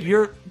you're like,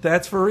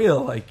 that's for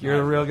real, like you're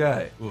a real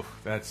guy. Oof,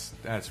 that's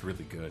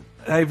really good.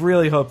 I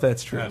really hope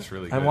that's true. That's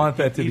really good. I want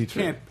that to be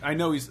true. I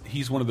know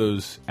he's one of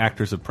those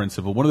actors of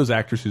principle, one of those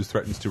actors who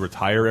threatens to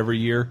retire every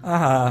year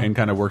and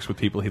kind of works with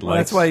people he likes.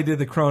 That's why he did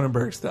the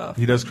Cronenberg stuff.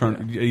 He does.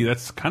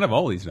 That's kind of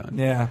all he's done.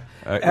 Yeah.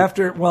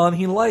 And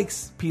he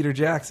likes Peter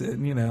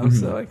Jackson,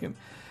 so I can.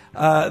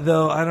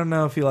 Though I don't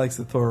know if he likes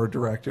the Thor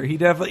director. He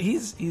definitely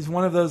he's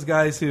one of those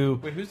guys who.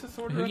 Wait, who's the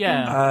Thor director?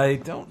 Yeah. I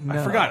don't know.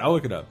 I forgot. I'll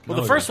look it up.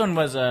 Well, the first one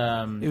was It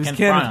was Kenneth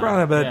Kenneth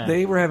Branagh, but Yeah.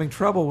 they were having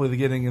trouble with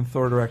getting a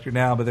Thor director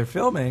now. But they're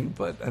filming.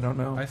 But I don't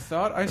know. I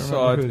thought I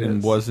saw it who it and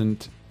is.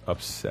 wasn't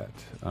upset.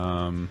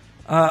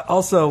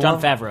 Also, John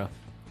Favreau.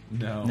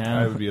 No, No.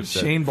 I would be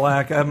upset. Shane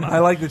Black. I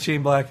like that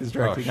Shane Black is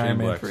directing Shane Iron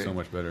Man Black's 3. so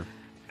much better.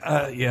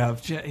 Yeah,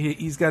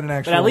 he's got an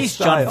actual. But at least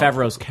style. John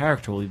Favreau's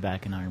character will be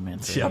back in Iron Man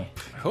 3. Yep.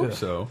 I hope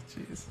so.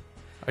 Jeez.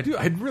 I do.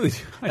 I'd really.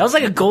 That was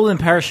like a golden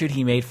parachute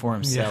he made for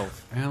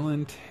himself.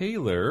 Alan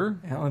Taylor.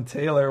 Alan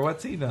Taylor,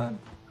 what's he done?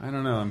 I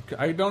don't know.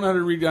 I don't know how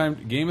to read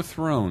Game of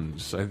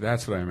Thrones.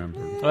 That's what I remember.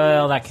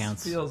 Well, that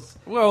counts. Feels.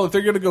 Well, if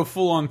they're going to go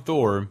full on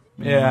Thor,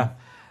 Yeah,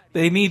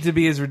 they need to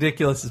be as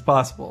ridiculous as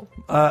possible.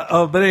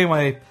 But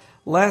anyway,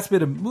 last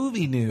bit of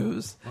movie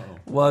news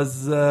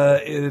was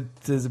it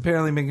has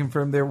apparently been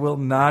confirmed there will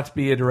not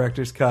be a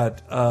director's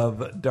cut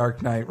of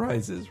Dark Knight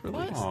Rises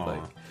released.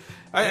 Aw.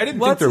 I didn't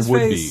think What's there his would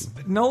face?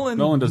 be. Nolan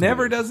doesn't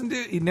never do it. doesn't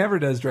do. He never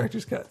does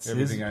director's cuts.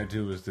 Everything I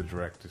do is the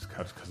director's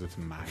cut because it's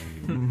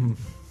mine.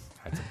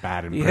 That's a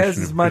bad impression. He has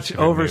as of much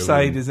Christopher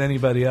oversight Nolan. as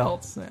anybody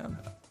else. Man.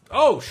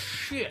 Oh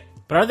shit!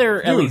 But are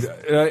there at Dude, least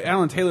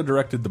Alan Taylor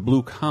directed The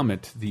Blue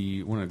Comet,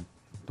 one of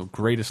the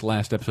greatest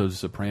last episodes of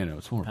Sopranos.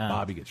 It's where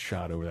Bobby gets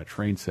shot over that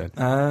train set.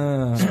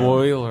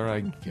 Spoiler, I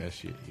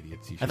guess, you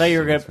idiots. I thought you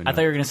were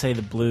gonna say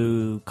the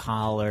blue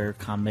collar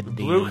comedy.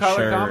 Blue Collar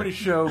shirt. Comedy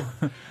Show.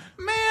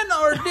 Men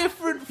are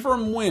different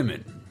from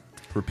women.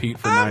 Repeat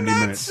for 90 I'm not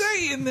minutes.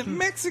 saying that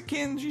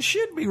Mexicans you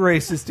should be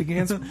racist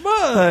against,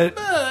 but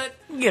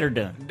Get her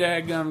done.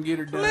 Daggum, get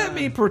her done. let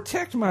me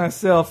protect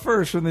myself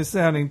first from this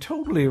sounding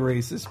totally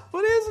racist.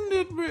 But isn't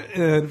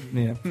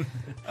it?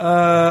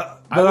 Yeah.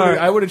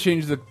 I would have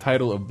changed the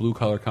title of Blue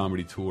Collar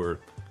Comedy Tour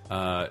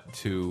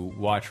to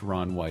Watch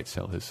Ron White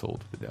Sell His Soul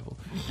to the Devil.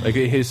 Like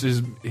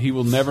he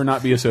will never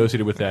not be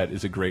associated with that.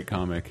 Is a great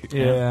comic.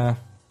 Yeah.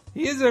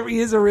 He is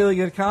a really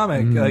good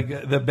comic,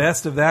 like the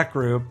best of that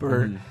group.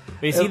 Or,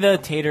 But you see the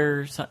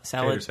tater salad?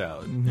 Tater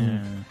salad.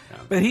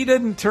 but he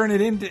didn't turn it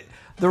into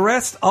the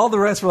rest. All the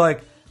rest were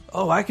like,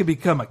 "Oh, I could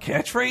become a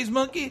catchphrase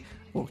monkey.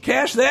 Well,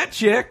 cash that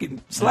check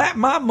and slap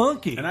my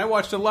monkey." And I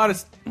watched a lot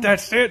of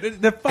that's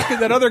it. The fucking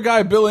that other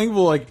guy, Bill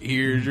Engvall, like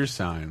here's your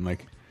sign.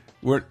 Like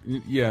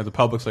the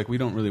public's like we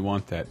don't really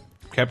want that.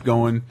 Kept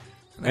going.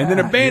 And then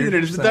abandoned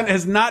it.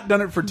 Has not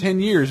done it for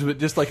 10 years. But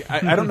just like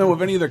I don't know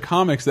of any other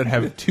comics that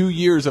have 2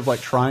 years of like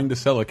trying to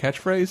sell a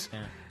catchphrase. Yeah.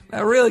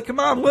 Now, really, come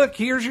on, look,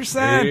 here's your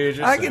sign.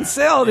 I can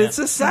sell it. Yeah. It's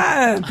a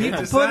sign.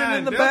 People put it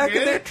in the back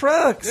of their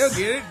trucks. They'll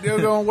get it. They'll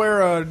go and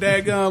wear a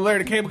daggone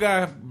Larry the Cable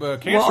Guy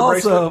cancer also,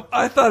 bracelet.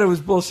 I thought it was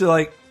bullshit.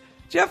 Like,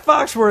 Jeff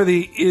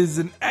Foxworthy is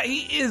a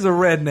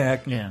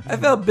redneck. Yeah. I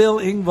felt Bill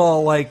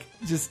Engvall like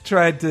just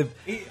tried to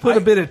put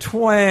a bit of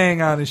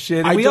twang on his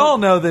shit. And we all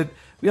know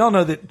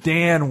that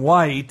Dan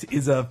White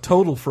is a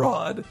total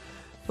fraud.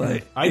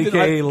 Like,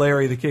 AKA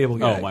Larry the Cable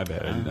Guy. Oh, my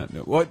bad. I did not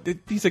know. Well,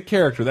 he's a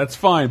character. That's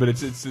fine, but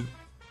it's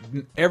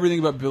everything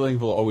about Bill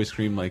Engvall always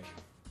screamed like,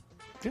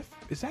 Jeff,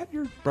 is that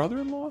your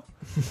brother-in-law?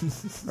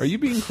 Are you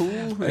being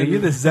cool? Are you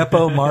the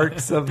Zeppo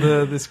Marx of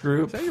this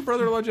group? Is that your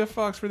brother-in-law, Jeff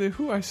Foxworthy?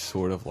 Who I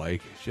sort of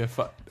like. Jeff.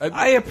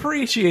 I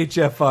appreciate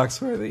Jeff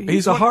Foxworthy.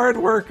 He's a hard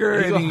worker,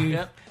 and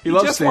he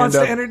loves just wants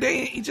to stand-up.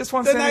 entertain. He just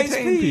wants to Nice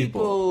entertain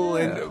people.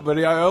 Yeah. But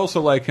I also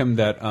like him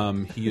that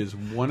he is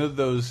one of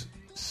those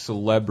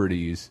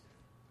celebrities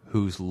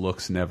whose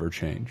looks never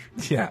change.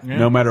 Yeah.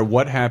 No matter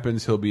what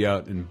happens, he'll be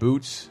out in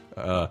boots,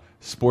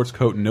 sports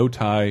coat, no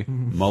tie,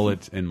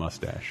 mullet, and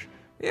mustache.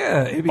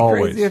 Yeah, it'd be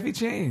Always. crazy if he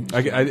changed.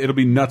 It'll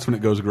be nuts when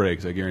it goes gray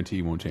because I guarantee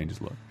he won't change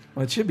his look.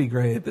 Well, it should be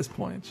gray at this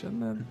point,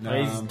 shouldn't it?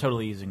 But he's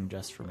totally using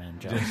Just for Men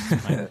jokes.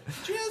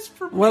 Just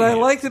for What I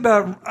liked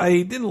about,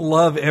 I didn't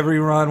love every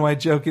Ron White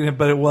joke in it,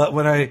 but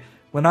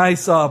when I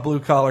saw Blue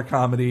Collar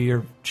Comedy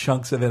or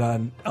chunks of it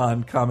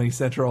on Comedy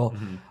Central,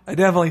 I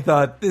definitely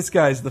thought this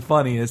guy's the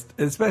funniest.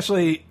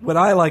 Especially what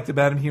I liked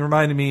about him, he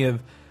reminded me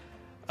of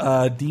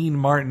Dean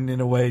Martin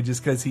in a way,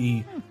 just because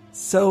he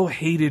so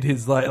hated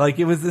his life. Like,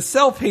 it was the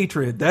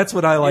self-hatred. That's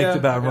what I liked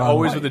about Ron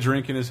always White. with a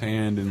drink in his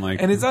hand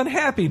and his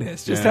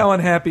unhappiness, just how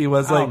unhappy he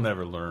was. I'll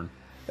never learn.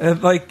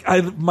 And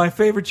my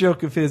favorite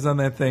joke of his on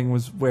that thing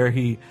was where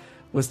he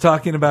was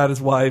talking about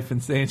his wife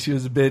and saying she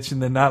was a bitch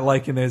and then not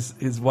liking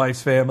his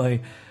wife's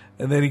family.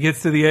 And then he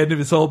gets to the end of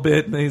his whole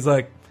bit and he's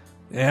like,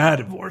 yeah, I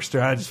divorced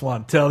her. I just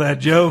want to tell that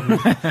joke.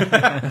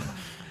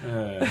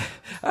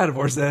 I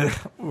divorced that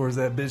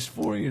bitch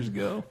 4 years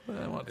ago.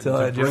 I want to tell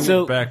that joke.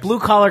 So, back. Blue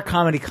Collar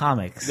Comedy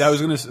Comics. I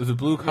was going to say the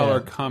Blue Collar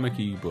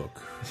comic-y book.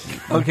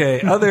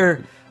 Okay,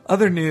 other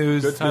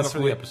news. Good title this for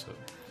the week. episode.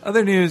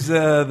 Other news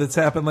that's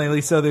happened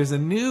lately. So there's a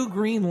new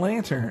Green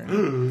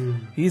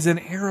Lantern. He's an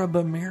Arab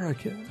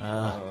American.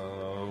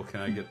 Oh,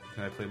 can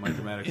I play my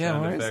dramatic Yeah,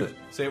 sound where is effect? it?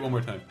 Say it one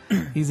more time.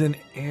 He's an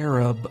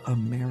Arab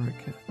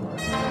American.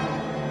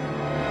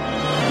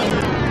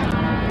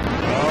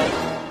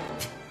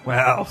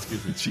 Wow.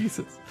 Excuse me.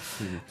 Jesus.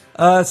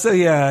 So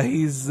yeah,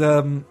 he's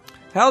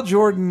Hal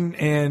Jordan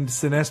and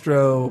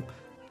Sinestro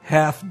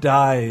half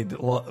died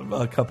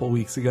a couple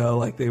weeks ago,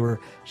 like they were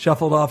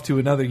shuffled off to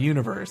another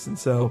universe, and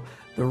so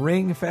the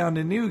Ring found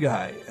a new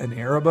guy, an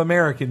Arab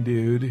American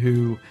dude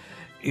who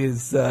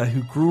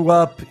grew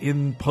up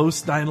in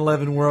post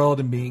 9/11 world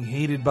and being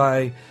hated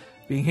by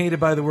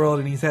the world,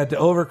 and he's had to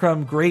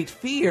overcome great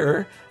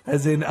fear,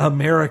 as in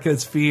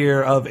America's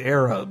fear of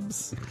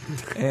Arabs,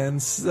 and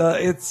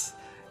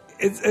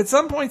it's at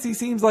some points he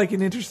seems like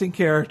an interesting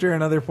character,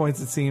 and other points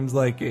it seems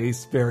like a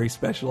very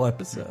special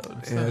episode.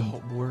 What's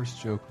the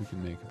worst joke we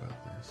can make about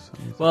this?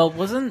 Well,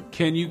 wasn't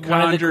Can you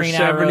one of the conjure Green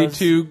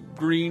 72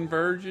 green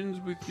virgins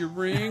with your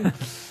ring?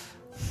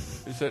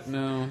 Is that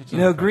no? You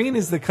know, green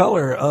is the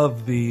color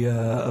of the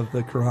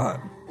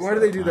Quran. Why do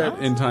they do that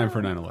in time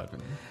for 9/11?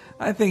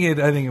 I think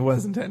it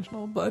was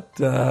intentional, but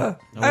I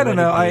don't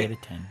know.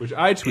 Which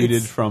I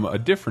tweeted from a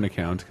different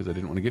account because I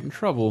didn't want to get in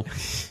trouble.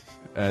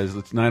 As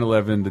it's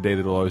 9/11, the day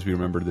that'll always be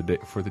remembered, the day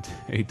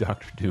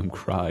Doctor Doom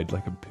cried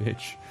like a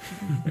bitch.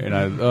 And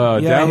I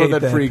download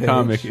that free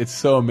comic. It's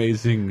so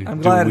amazing. I'm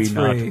glad it's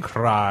not free.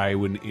 cry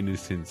when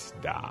innocents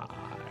die?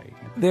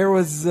 There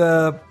was,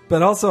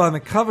 but also on the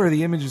cover,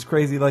 the image is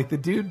crazy. Like, the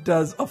dude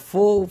does a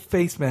full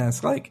face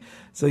mask, like,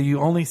 so you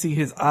only see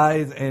his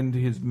eyes and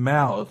his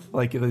mouth,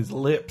 like his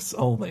lips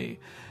only,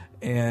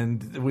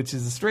 and which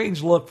is a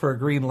strange look for a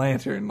Green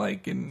Lantern.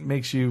 Like, and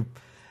makes you,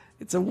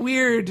 it's a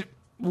weird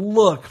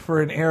look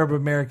for an Arab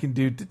American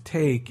dude to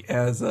take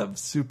as a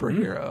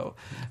superhero.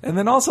 And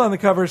then also on the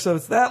cover, so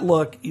it's that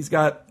look. He's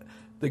got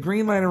the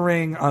Green Lantern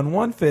ring on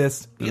one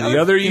fist, The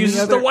other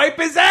uses to wipe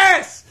his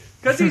ass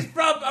because he's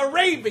from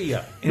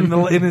Arabia. In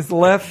his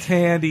left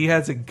hand, he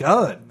has a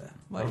gun.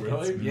 Like,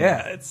 really?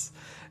 It's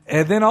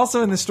and then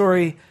also in the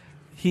story,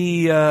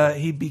 he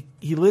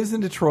lives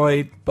in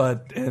Detroit,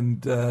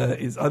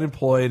 is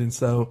unemployed, and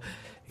so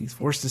he's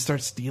forced to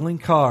start stealing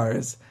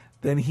cars.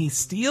 Then he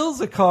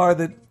steals a car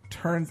that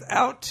turns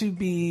out to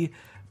be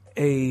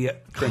a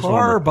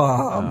car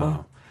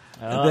bomb.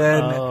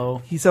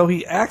 Then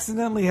he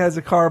accidentally has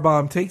a car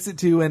bomb, takes it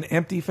to an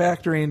empty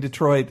factory in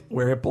Detroit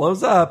where it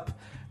blows up,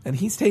 and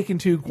he's taken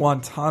to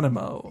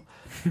Guantanamo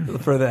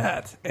for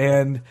that.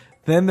 And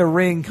then the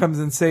Ring comes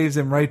and saves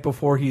him right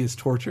before he is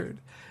tortured.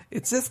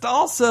 It's just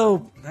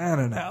also, I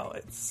don't know,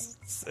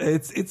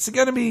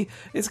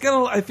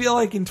 I feel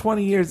like in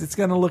 20 years it's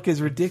gonna look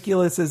as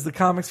ridiculous as the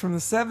comics from the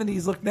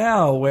 70s look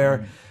now,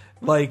 where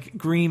like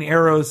Green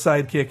Arrow's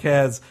sidekick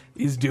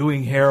is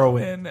doing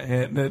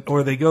heroin,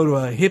 or they go to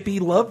a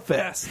hippie love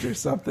fest or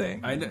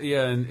something. I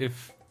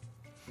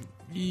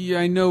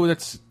know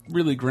that's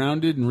really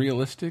grounded and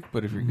realistic,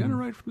 but if you're gonna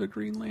write from the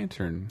Green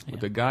Lantern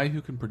with a guy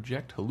who can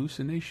project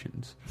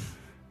hallucinations,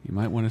 you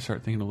might want to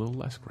start thinking a little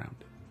less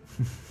grounded.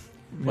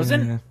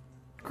 Wasn't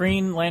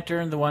Green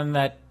Lantern the one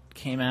that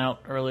came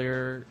out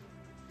earlier?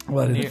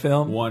 What, in the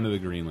film? One of the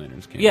Green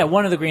Lanterns came out. Yeah,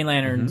 one of the Green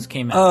Lanterns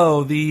came out.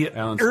 Oh, the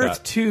Alan Earth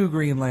Scott. 2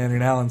 Green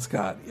Lantern, Alan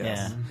Scott.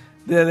 Yes. Yeah.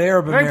 The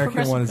Arab Very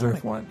American one is progressive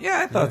Earth 1. Yeah,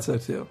 I thought so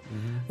too.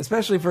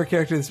 Especially for a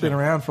character that's been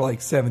around for like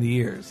 70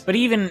 years. But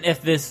even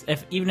if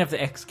the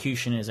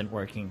execution isn't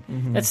working,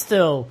 that's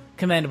still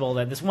commendable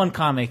that this one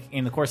comic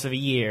in the course of a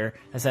year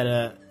has had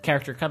a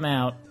character come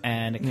out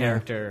and a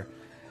character.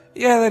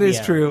 Yeah, that is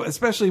Yeah. true.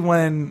 Especially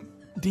when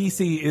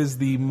DC is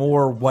the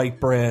more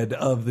white bread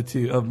of the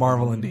two, of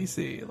Marvel and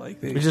DC.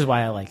 Which is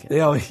why I like it.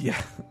 They always, you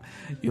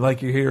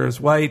like your heroes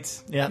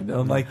white. Yeah. You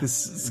don't like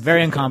this. It's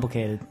very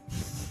uncomplicated.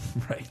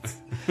 Right.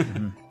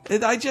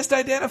 I just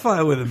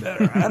identify with him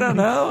better. I don't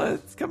know.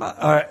 Come on.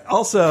 All right.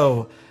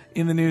 Also,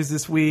 in the news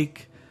this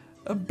week,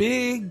 a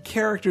big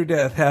character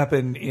death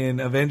happened in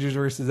Avengers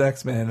vs.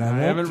 X-Men. I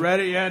haven't read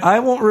it yet. I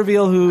won't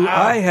reveal who.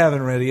 I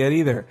haven't read it yet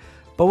either.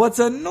 But what's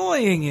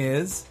annoying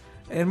is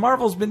And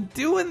Marvel's been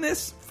doing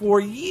this for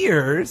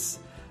years.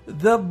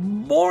 The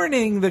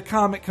morning the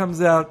comic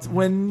comes out,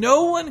 when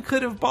no one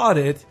could have bought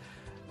it,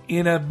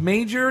 in a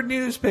major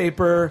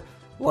newspaper,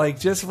 like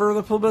just for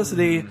the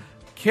publicity,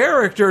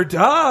 character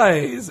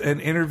dies, an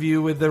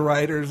interview with the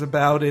writers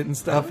about it and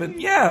stuff,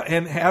 and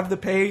and have the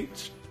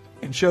page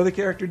and show the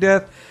character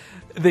death.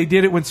 They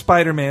did it when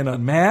Spider-Man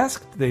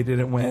Unmasked. They did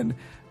it when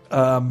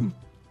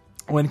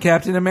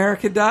Captain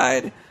America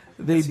died.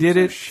 They did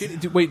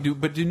it.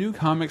 But do new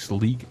comics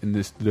leak in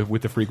this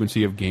with the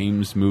frequency of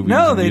games, movies?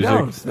 No, and they music?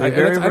 don't. They I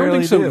don't rarely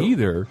think so do.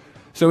 either.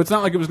 So it's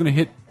not like it was going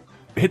to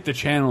hit the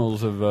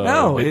channels of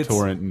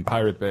BitTorrent and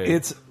Pirate Bay.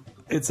 It's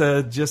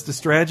just a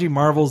strategy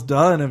Marvel's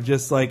done of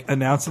just like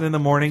announcing in the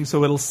morning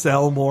so it'll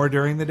sell more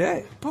during the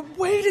day. But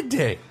wait a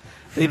day.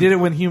 They did it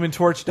when Human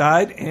Torch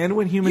died, and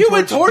when Human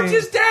Torch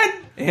is dead.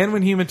 and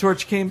when Human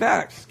Torch came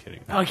back. Just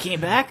kidding. Oh, he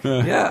came back?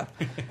 Yeah.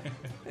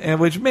 And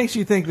which makes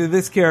you think that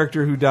this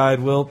character who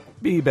died will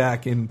be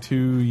back in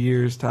 2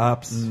 years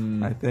tops,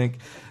 I think.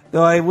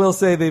 Though I will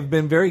say they've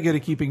been very good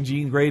at keeping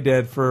Jean Grey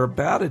dead for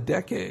about a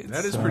decade.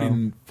 That is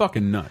pretty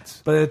fucking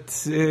nuts. But,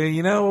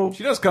 She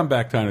does come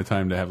back time to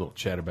time to have a little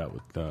chat about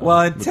with well,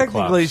 and with the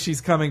technically Clops.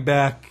 she's coming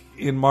back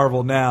in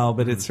Marvel now,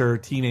 but it's her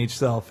teenage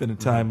self in a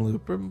time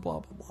loop and blah,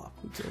 blah, blah.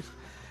 Who cares?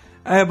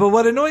 But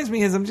what annoys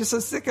me is I'm just so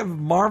sick of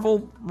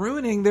Marvel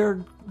ruining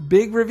their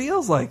big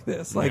reveals like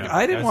this. Like, Yeah,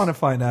 I didn't that's- want to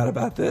find out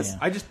about this.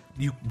 Yeah.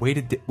 You wait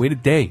a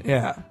day.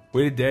 Yeah.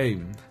 Wait a day.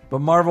 But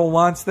Marvel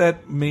wants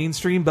that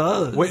mainstream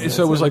buzz. Wait, That's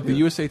so it was what like they the do.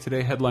 USA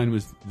Today headline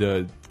was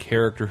the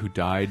character who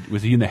died.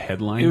 Was he in the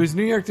headline? It was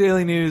New York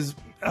Daily News.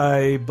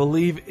 I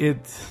believe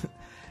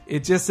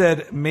it just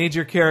said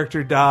major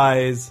character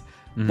dies,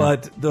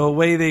 but the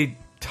way they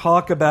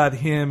talk about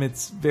him,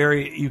 it's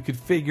very, you could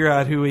figure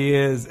out who he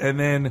is, and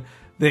then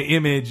the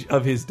image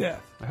of his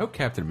death. I hope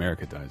Captain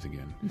America dies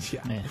again.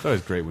 Yeah. I thought it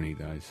was great when he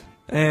dies.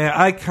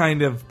 I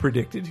kind of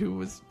predicted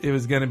who it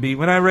was going to be.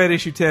 When I read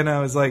issue 10, I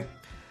was like,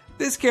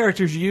 this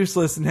character's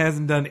useless and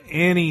hasn't done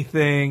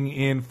anything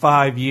in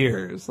 5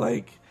 years.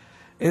 Like,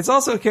 it's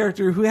also a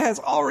character who has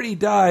already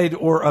died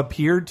or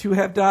appeared to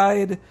have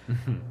died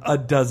a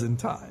dozen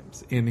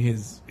times in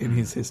his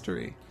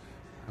history.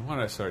 I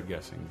want to start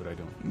guessing, but I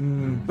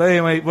don't. But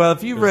anyway, well,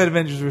 if you've read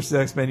Avengers vs.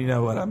 X-Men, you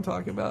know what I'm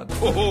talking about.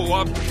 Oh,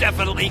 I'm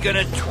definitely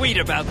gonna tweet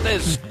about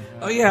this.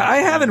 Oh, yeah, I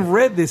haven't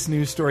read this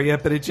news story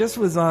yet, but it just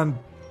was on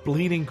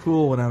Bleeding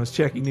Cool when I was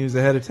checking news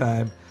ahead of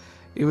time.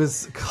 It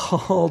was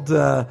called,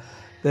 the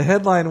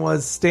headline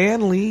was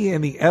Stan Lee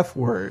and the F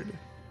Word.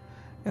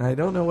 And I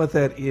don't know what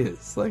that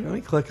is. Like, let me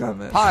click on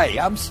this. Hi,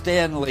 I'm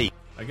Stan Lee.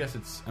 I'm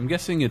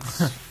guessing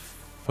it's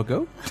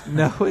Fago?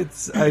 No,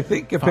 I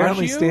think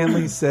apparently Fangio? Stan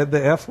Lee said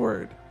the F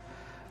word.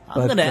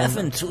 I'm But, going to um,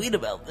 effing tweet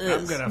about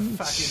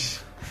this.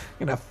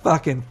 Gonna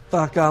fucking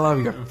fuck all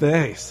over your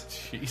face.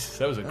 Jeez,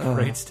 that was a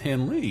great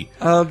Stan Lee.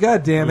 Oh,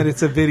 god damn it,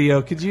 it's a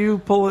video. Could you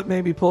pull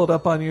it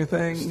up on your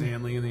thing?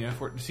 Stan Lee and the F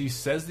word. He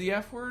says the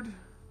F word?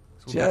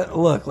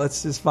 Look,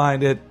 let's just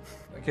find it.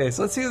 Okay,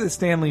 so let's see what the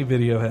Stan Lee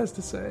video has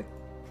to say.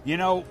 You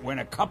know, when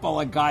a couple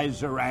of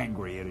guys are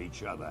angry at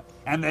each other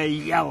and they're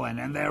yelling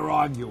and they're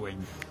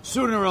arguing,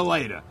 sooner or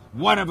later,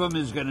 one of them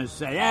is going to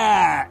say,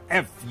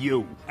 F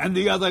you. And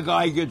the other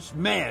guy gets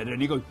mad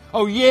and he goes,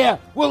 oh yeah,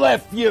 well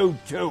F you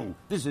too.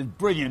 This is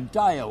brilliant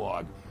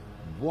dialogue.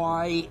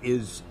 Why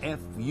is F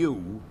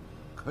you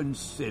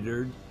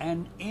considered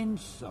an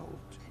insult?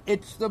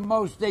 It's the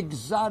most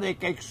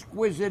exotic,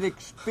 exquisite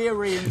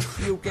experience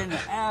you can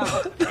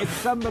have. If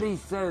somebody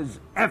says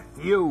F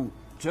you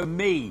to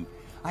me,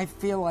 I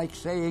feel like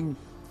saying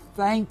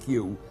thank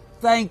you.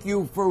 Thank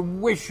you for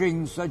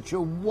wishing such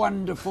a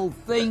wonderful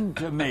thing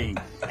to me.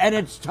 And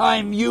it's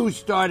time you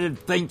started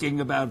thinking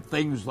about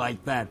things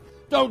like that.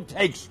 Don't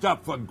take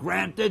stuff for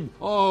granted.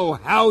 Oh,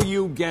 how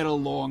you get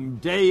along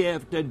day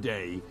after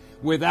day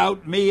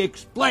without me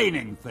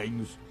explaining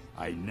things,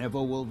 I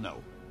never will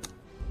know.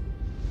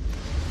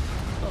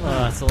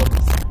 It's a little...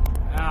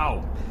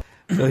 Ow.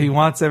 So he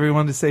wants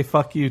everyone to say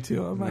fuck you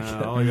to him.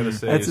 No, all I gotta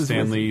say That's is his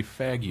Stan Lee,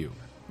 fag you.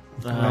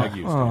 Fag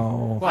you, Stan.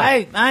 Oh.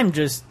 I'm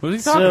just What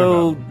is he talking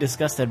so about?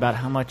 disgusted about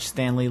how much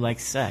Stan Lee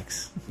likes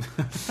sex.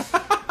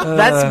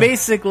 That's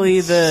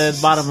basically the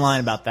bottom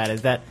line about that,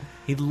 is that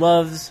he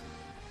loves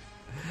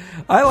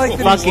I like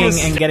that fucking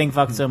he's and getting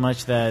fucked so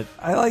much that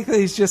I like that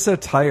he's just so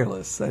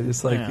tireless. I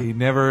just like Yeah. he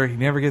never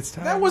gets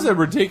tired. That was a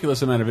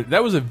ridiculous amount of it.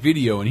 That was a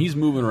video, and he's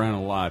moving around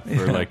a lot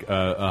for like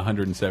a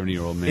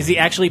 170-year-old man. is he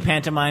actually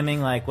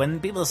pantomiming, like when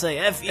people say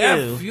F you?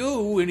 F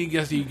you, and he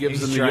gives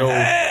He's them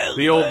trying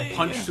the old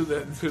punch to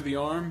the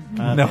arm.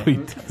 No, he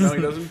doesn't. No,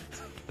 he doesn't.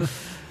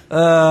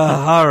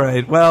 All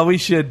right. Well, we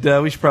should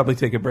probably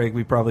take a break.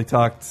 We probably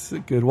talked a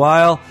good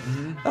while.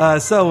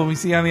 So when we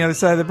see you on the other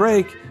side of the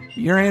break,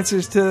 your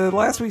answers to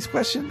last week's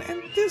question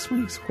and this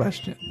week's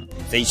question.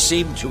 They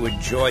seem to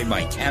enjoy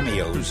my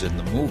cameos in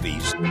the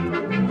movies.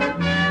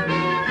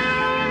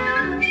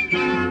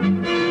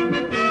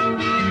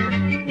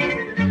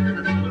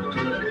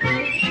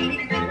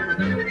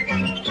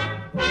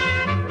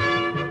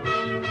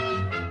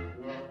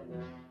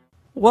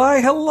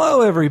 Why,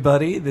 hello,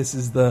 everybody. This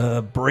is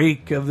the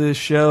break of the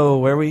show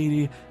where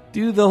we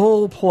do the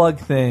whole plug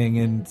thing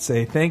and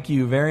say thank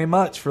you very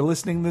much for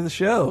listening to the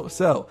show.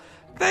 So,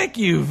 thank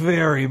you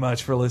very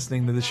much for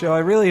listening to the show. I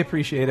really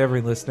appreciate every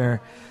listener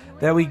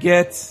that we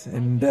get,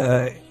 and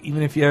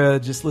even if you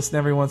just listen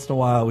every once in a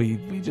while,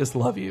 we just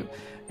love you.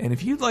 And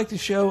if you'd like to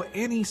show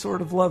any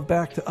sort of love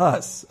back to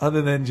us,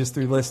 other than just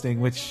through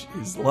listening, which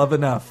is love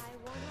enough,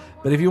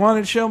 but if you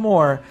wanted to show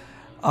more,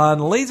 on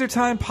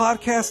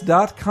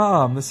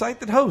LaserTimePodcast.com, the site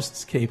that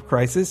hosts Cape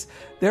Crisis,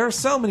 there are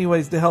so many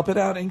ways to help it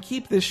out and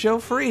keep this show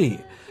free.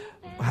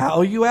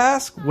 How, you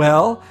ask?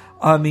 Well,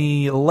 on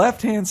the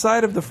left-hand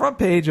side of the front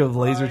page of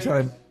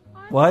LaserTime...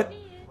 What?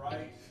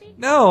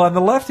 No, on the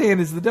left hand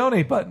is the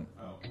donate button.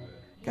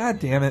 God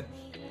damn it.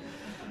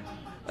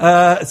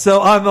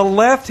 So on the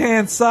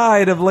left-hand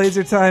side of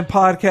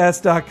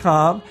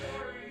LaserTimePodcast.com,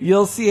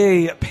 you'll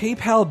see a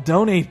PayPal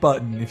donate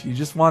button. If you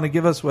just want to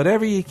give us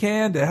whatever you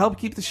can to help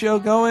keep the show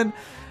going,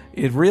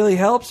 it really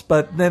helps.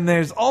 But then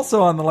there's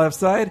also on the left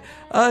side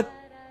a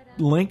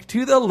link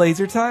to the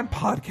LaserTime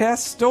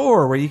Podcast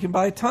store where you can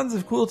buy tons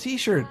of cool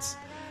t-shirts.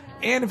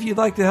 And if you'd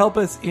like to help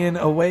us in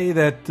a way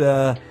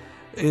that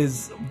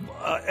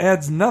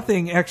adds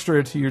nothing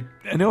extra to your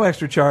no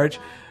extra charge,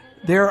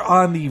 there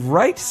on the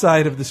right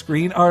side of the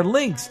screen are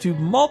links to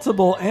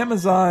multiple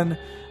Amazon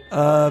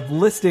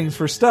listings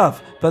for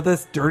stuff. But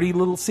this dirty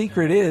little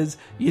secret is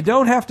you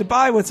don't have to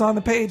buy what's on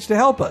the page to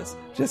help us.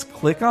 Just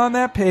click on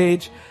that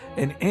page,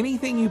 and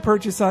anything you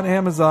purchase on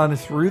Amazon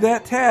through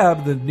that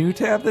tab, the new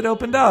tab that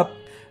opened up,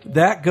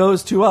 that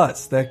goes to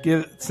us. That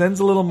sends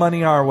a little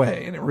money our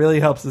way, and it really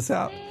helps us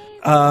out.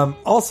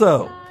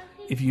 Also,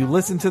 if you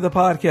listen to the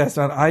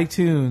podcast on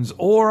iTunes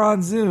or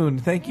on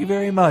Zune, thank you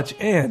very much.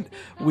 And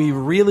we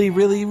really,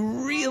 really,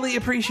 really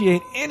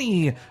appreciate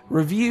any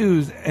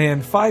reviews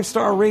and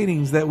 5-star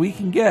ratings that we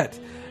can get.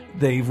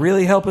 They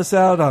really help us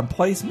out on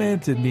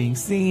placement and being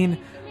seen.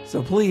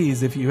 So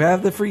please, if you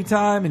have the free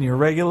time and you're a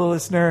regular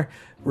listener,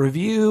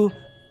 review,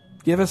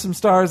 give us some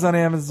stars on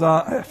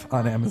Amazon,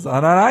 on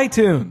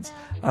iTunes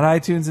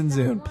and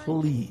Zune,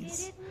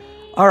 please.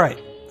 All right,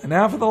 and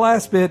now for the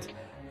last bit.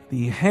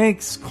 The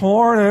Hank's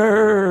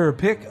Corner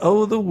Pick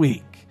of the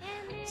Week.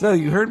 So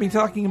you heard me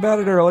talking about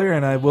it earlier,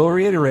 and I will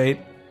reiterate.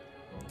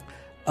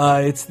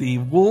 It's the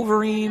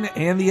Wolverine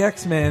and the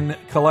X-Men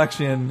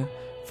collection,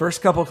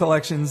 first couple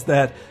collections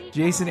that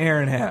Jason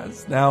Aaron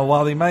has. Now,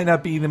 while they might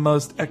not be the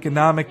most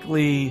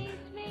economically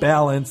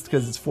balanced,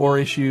 because it's 4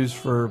 issues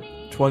for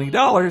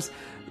 $20,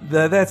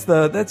 that's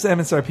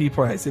MSRP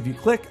price. If you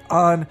click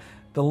on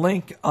the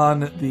link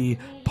on the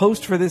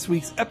post for this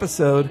week's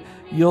episode,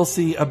 you'll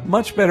see a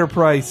much better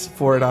price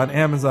for it on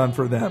Amazon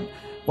for them.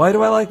 Why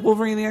do I like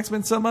Wolverine and the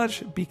X-Men so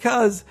much?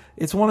 Because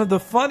it's one of the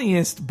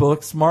funniest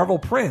books Marvel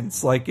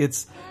prints. Like,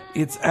 it's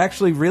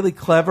actually really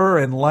clever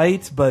and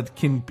light, but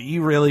can be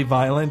really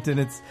violent,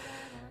 and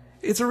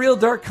it's a real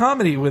dark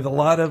comedy with a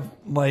lot of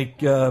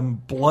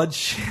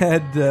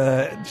bloodshed,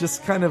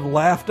 just kind of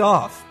laughed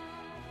off.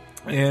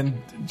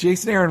 And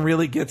Jason Aaron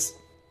really gets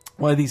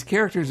why these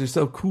characters are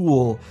so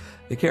cool.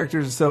 The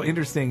characters are so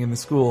interesting in the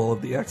school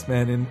of the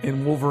X-Men,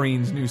 in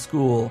Wolverine's new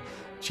school,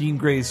 Jean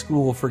Grey's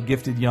School for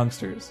Gifted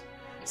Youngsters.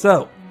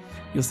 So,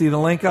 you'll see the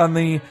link on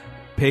the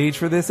page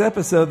for this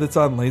episode that's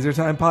on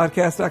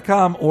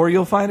LaserTimePodcast.com, or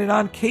you'll find it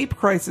on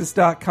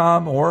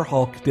CapeCrisis.com or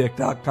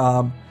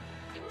HulkDick.com.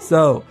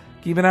 So,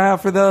 keep an eye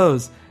out for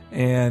those.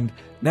 And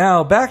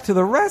now, back to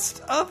the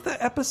rest of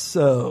the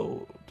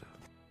episode.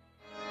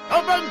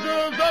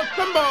 Avengers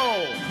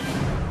Assemble!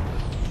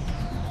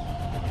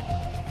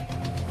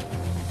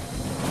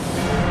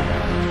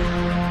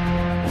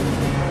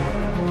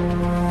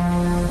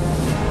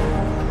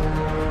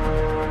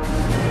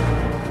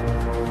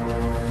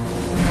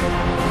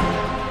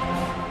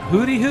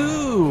 Hooty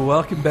hoo!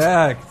 Welcome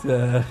back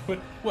to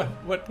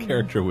What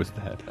character was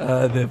that?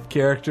 the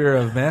character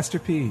of Master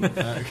P. Who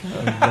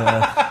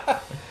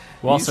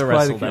also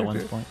wrestled at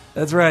one point.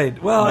 That's right.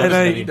 Well,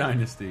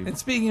 Dynasty. And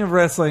speaking of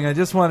wrestling, I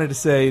just wanted to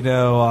say,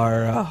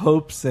 our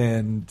hopes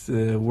and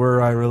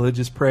were our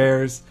religious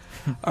prayers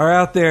are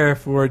out there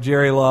for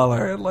Jerry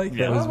Lawler.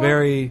 That was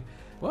very.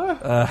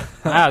 What?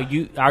 Wow,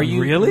 you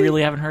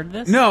really haven't heard of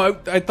this? No,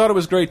 I thought it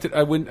was great.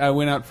 I went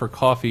out for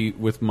coffee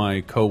with my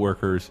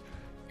coworkers,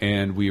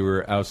 and we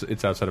were out.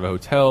 It's outside of a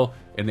hotel,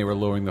 and they were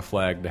lowering the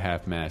flag to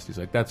half mast. He's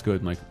like, "That's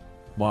good." I'm like,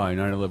 "Why?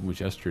 9/11 was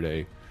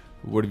yesterday.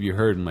 What have you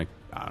heard?" I'm like,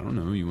 "I don't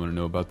know. You want to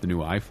know about the new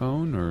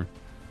iPhone or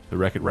the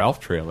Wreck-It Ralph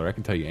trailer? I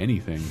can tell you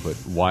anything. But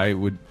why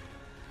would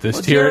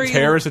this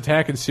terrorist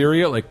attack in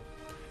Syria? Like,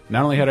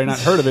 not only had I not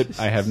heard of it,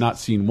 I have not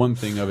seen one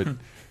thing of it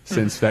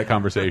since that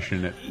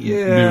conversation at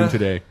noon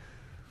today."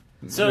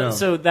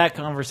 So that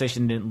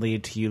conversation didn't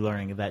lead to you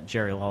learning that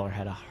Jerry Lawler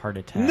had a heart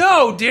attack.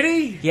 No, did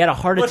he? He had a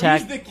heart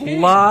attack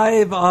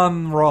live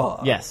on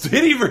Raw. Yes.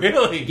 Did he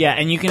really? Yeah,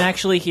 and you can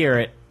actually hear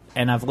it,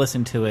 and I've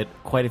listened to it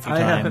quite a few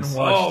times. I haven't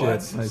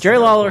watched it. Jerry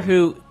Lawler,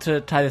 who,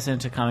 to tie this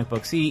into comic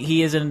books,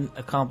 he is an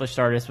accomplished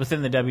artist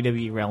within the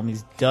WWE realm.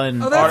 He's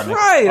done. Oh, that's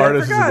right. I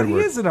Artist forgot. is a good He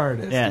word. is an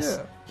artist. Yes.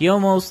 Yeah. He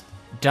almost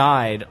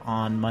died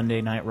on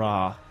Monday Night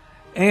Raw.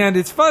 And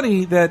it's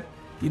funny that,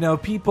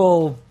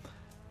 people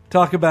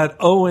talk about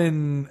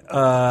Owen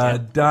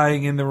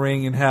dying in the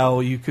ring and how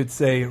you could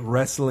say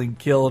wrestling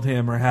killed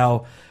him, or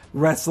how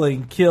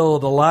wrestling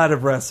killed a lot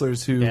of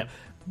wrestlers who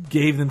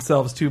gave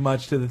themselves too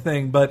much to the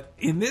thing. But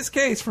in this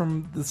case,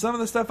 from some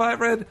of the stuff I've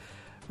read,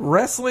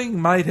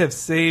 wrestling might have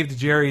saved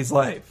Jerry's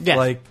life. Yes.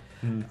 Like,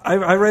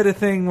 I read a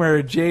thing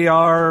where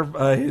JR,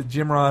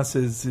 Jim Ross,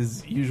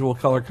 his usual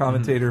color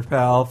commentator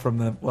pal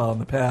from in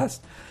the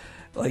past,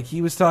 like,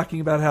 he was talking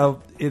about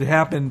how it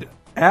happened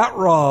at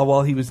Raw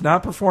while he was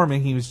not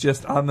performing. He was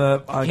just on He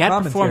had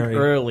commentary. performed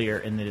earlier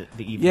in the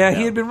evening. Yeah, though.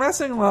 he had been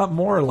wrestling a lot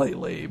more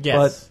lately.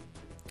 Yes.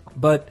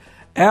 But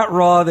at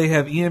Raw, they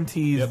have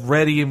EMTs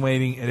ready and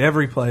waiting at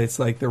every place.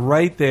 Like, they're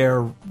right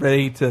there,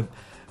 ready to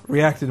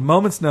react at a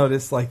moment's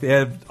notice. Like, they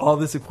have all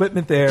this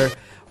equipment there.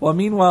 Well,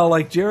 meanwhile,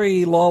 like,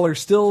 Jerry Lawler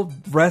still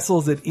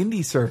wrestles at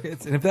indie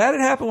circuits. And if that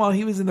had happened while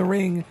he was in the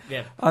ring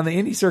on the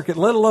indie circuit,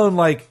 let alone,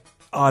 like,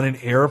 on an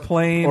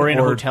airplane or in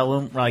a hotel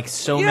room, like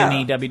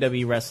many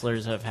WWE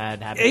wrestlers have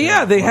had happen.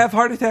 Yeah, they have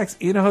heart attacks.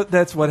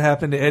 That's what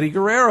happened to Eddie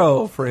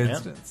Guerrero, for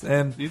instance.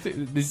 And Do you think,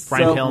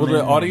 Pillman, will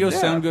the audio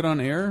sound good on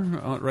air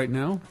right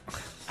now?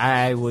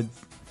 I would.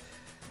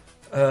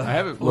 I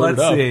have it loaded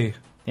up. let's see.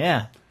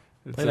 Yeah,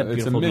 play that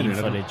it's a beautiful minute.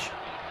 footage.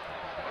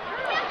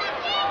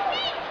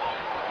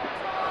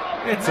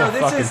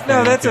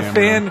 That's a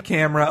fan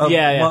camera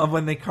of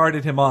when they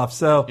carted him off.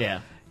 So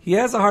he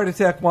has a heart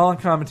attack while on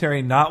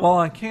commentary, not while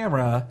on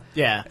camera.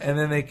 Yeah. And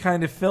then they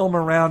kind of film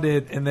around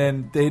it, and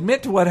then they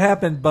admit to what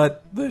happened,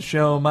 but the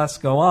show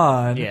must go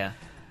on. Yeah.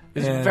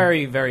 It's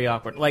very, very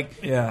awkward.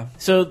 Like,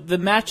 so the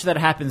match that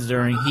happens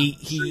during,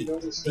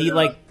 he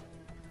like...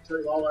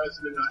 Jerry Lawler has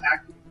been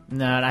active.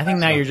 No, I think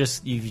now you've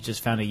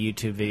just found a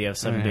YouTube video of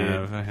some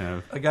dude. I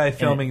have. A guy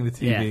filming the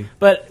TV. Yeah.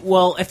 But,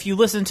 well, if you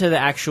listen to the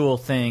actual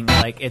thing,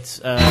 like, it's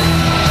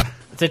a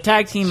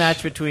tag team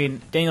match between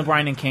Daniel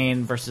Bryan and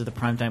Kane versus the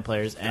Primetime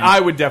Players. And I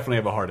would definitely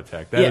have a heart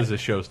attack. That is a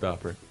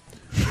showstopper.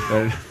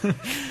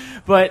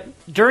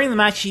 But during the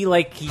match, he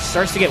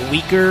starts to get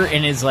weaker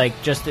in his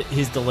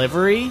his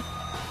delivery.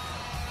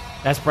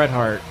 That's Bret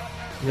Hart.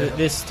 Yeah.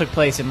 This took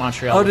place in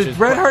Montreal. Oh, did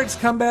Bret Hart's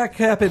comeback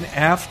happen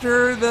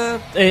after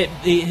the?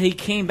 He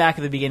came back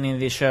at the beginning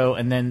of the show,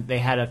 and then they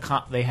had a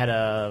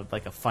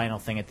final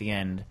thing at the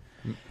end.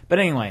 But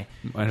anyway,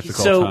 I have to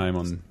call time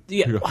on.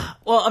 Yeah,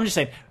 well, I'm just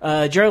saying,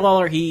 Jerry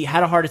Lawler, he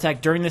had a heart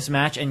attack during this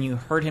match, and you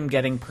heard him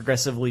getting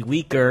progressively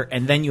weaker,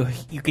 and then you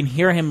can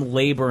hear him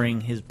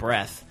laboring his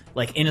breath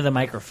into the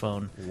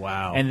microphone.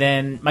 Wow! And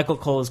then Michael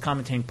Cole, his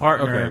commentating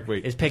partner,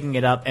 is picking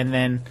it up, and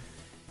then.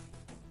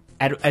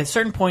 At a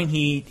certain point,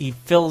 he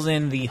fills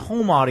in the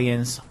home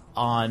audience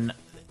on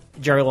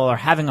Jerry Lawler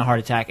having a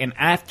heart attack, and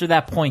after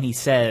that point, he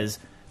says,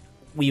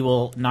 "We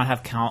will not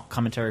have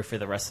commentary for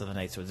the rest of the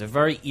night." So it's a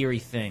very eerie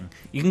thing.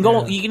 You can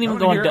go. You can even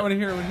go. I want to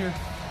hear.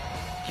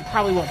 You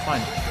probably won't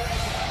find it.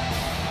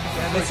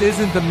 Yeah, this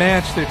isn't the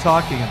match they're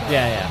talking about.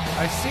 Yeah.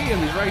 I see him.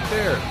 He's right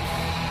there.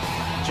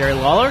 Jerry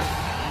Lawler?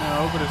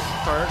 No, but his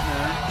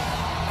partner.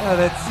 Oh,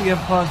 that's CM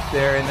Punk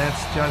there, and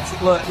that's John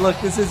Cena. Look,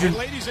 this isn't... And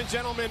ladies and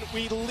gentlemen,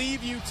 we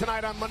leave you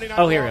tonight on Monday Night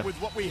Raw with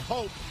what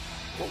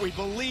we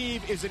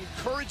believe is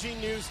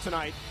encouraging news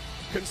tonight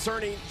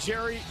concerning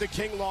Jerry the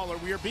King Lawler.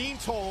 We are being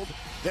told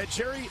that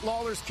Jerry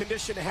Lawler's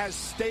condition has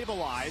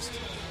stabilized,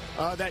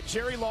 that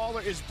Jerry Lawler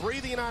is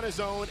breathing on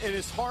his own, and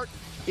his heart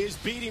is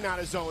beating on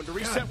his own. To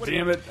reset God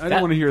damn it! I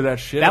don't want to hear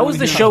that shit. That was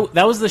the show.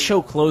 That was the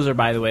show closer,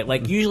 by the way.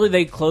 Usually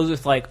they close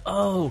with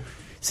 "Oh,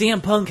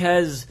 CM Punk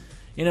has,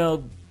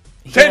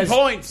 10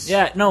 points.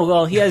 Yeah, no.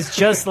 Well, he has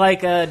just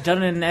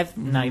done an F.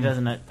 No, he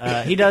doesn't.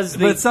 He does.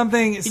 But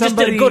somebody just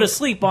didn't go to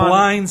sleep on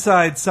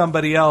blindside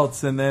somebody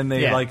else, and then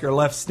they are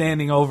left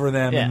standing over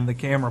them, and the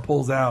camera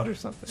pulls out or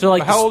something. So,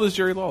 how old is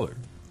Jerry Lawler?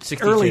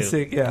 62. Early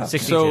 62.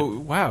 So,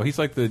 wow, he's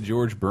like the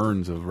George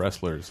Burns of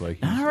wrestlers. It's like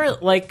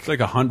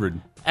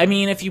 100. I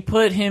mean, if you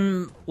put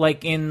him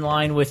in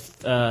line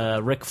with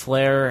Ric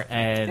Flair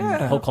and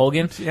Hulk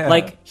Hogan,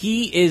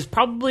 he is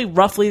probably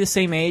roughly the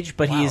same age,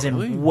 but he is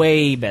in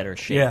way better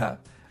shape. Yeah,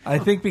 I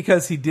think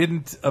because he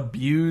didn't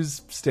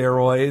abuse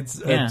steroids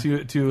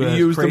to he a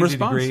used them crazy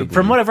responsibly. degree.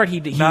 From whatever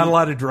he not a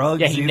lot of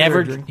drugs. Yeah, he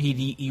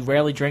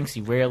rarely drinks.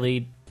 He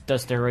rarely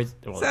does steroids.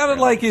 Sounded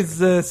like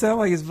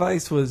his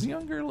vice was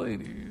younger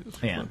ladies.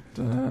 Yeah.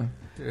 But,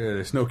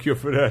 there's no cure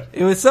for that.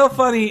 It was so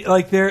funny.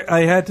 I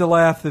had to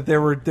laugh that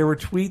there were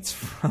tweets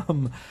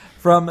from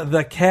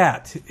the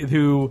cat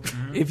who,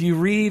 if you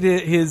read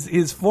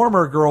his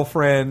former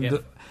girlfriend,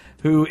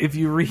 who, if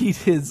you read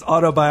his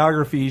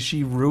autobiography,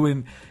 she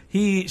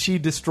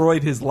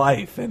destroyed his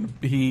life, and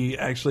he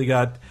actually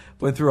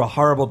went through a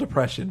horrible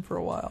depression for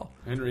a while.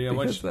 Henry,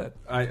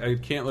 I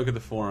can't look at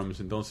the forums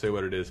and don't say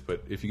what it is,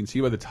 but if you can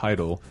see by the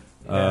title,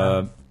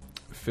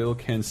 Phil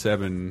Ken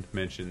 7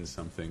 mentions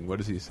something. What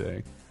does he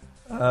say?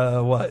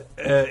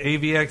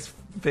 AVX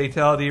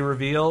fatality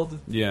revealed?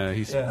 Yeah,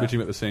 he's bitching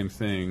about the same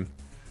thing.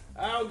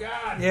 Oh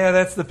God! Yeah,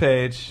 that's the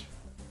page.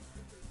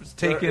 It was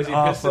taken is he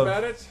off pissed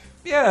about it?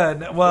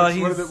 Yeah. Well,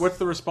 what's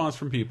the response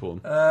from people?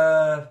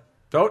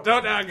 Don't.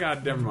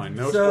 God, never mind.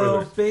 No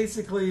so spoilers.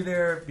 basically,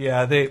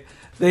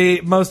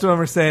 they most of them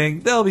are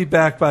saying they'll be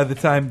back by the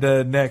time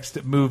the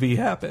next movie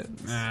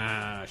happens.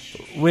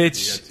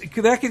 Which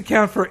that could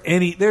count for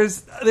any. There's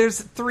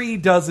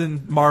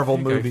 36 Marvel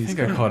movies. I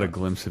think I caught a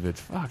glimpse of it.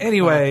 Fuck.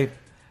 Anyway,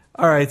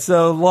 all right.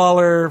 So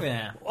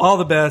Lawler, all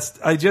the best.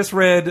 I just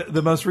read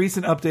the most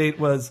recent update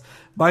was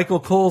Michael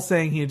Cole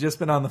saying he had just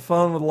been on the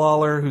phone with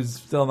Lawler, who's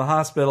still in the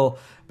hospital,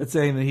 but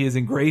saying that he is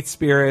in great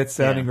spirits,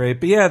 sounding great.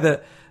 But yeah,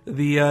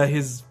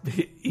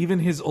 even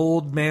his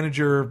old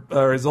manager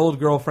or his old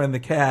girlfriend, the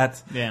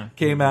cat,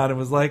 came out and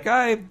was like,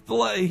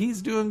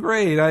 he's doing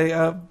great.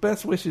 I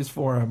best wishes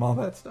for him, all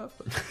that stuff.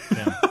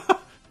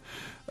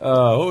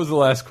 What was the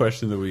last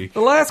question of the week? The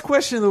last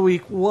question of the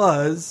week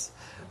was,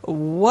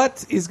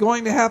 what is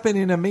going to happen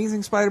in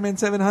Amazing Spider-Man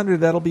 700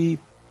 that'll be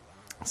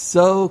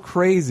so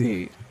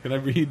crazy? Can I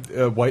read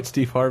White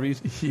Steve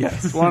Harvey's?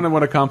 Yes. I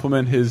want to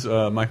compliment his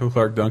Michael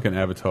Clark Duncan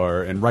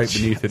avatar, and right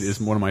beneath it is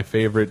one of my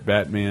favorite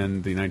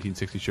Batman, the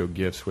 1960 show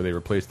gifs, where they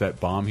replaced that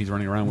bomb he's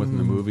running around with in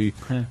the movie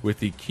with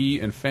the Key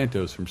and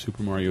Phantos from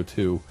Super Mario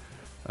 2.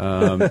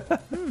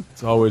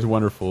 It's always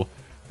wonderful.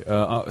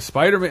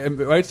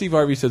 Spider-Man. White Steve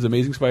Harvey says,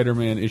 "Amazing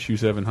Spider-Man issue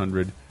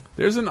 700.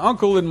 There's an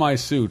uncle in my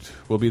suit,"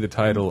 will be the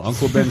title.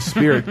 Uncle Ben's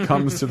spirit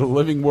comes to the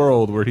living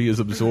world where he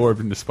is absorbed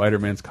into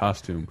Spider-Man's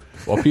costume.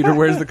 While Peter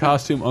wears the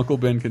costume, Uncle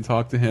Ben can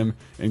talk to him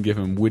and give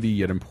him witty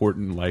yet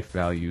important life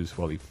values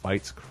while he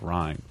fights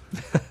crime.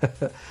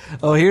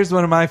 Oh, here's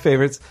one of my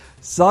favorites.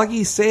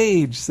 Soggy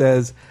Sage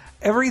says,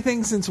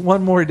 "Everything since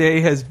One More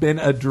Day has been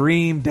a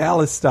dream,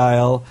 Dallas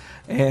style,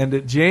 and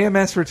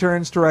JMS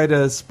returns to write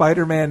a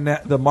Spider-Man,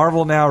 the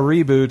Marvel Now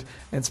reboot,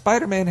 and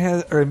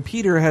and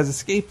Peter has a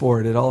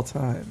skateboard at all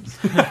times."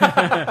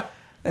 That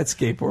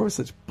skateboard was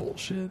such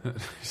bullshit.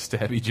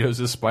 Stabby Joe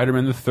says,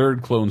 "Spider-Man the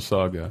Third Clone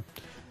Saga,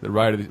 the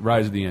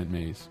Rise of the Aunt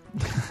Mays."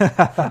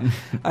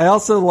 I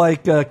also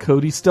like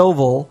Cody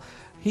Stovall.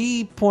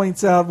 He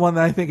points out one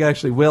that I think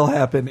actually will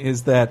happen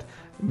is that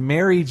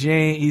Mary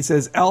Jane, he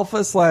says,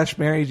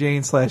 Alpha/Mary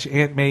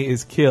Jane/Aunt May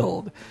is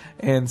killed,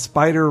 and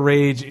spider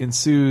rage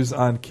ensues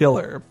on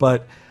Killer.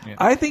 But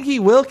I think he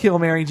will kill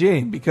Mary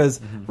Jane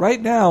because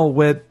right now,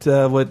 what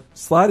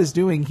Slott is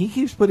doing, he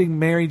keeps putting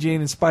Mary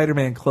Jane and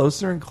Spider-Man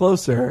closer and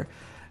closer,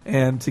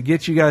 and to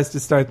get you guys to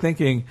start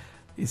thinking,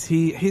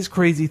 his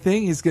crazy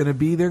thing is going to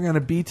be they're going to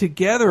be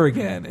together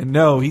again, and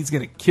no, he's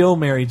going to kill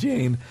Mary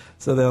Jane,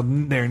 so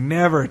they're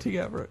never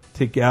together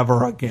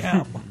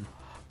again.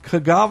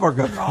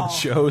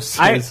 Joe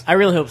says, I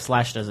really hope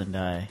Slash doesn't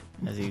die,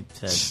 as he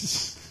said.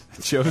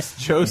 Joe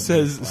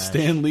says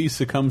Stan Lee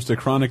succumbs to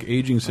chronic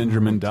aging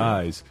syndrome and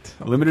dies.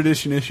 Limited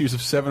edition issues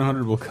of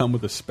 700 will come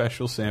with a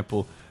special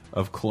sample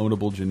of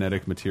clonable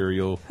genetic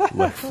material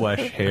like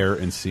flesh, hair,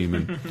 and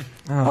semen.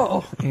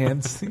 Oh,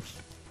 and semen.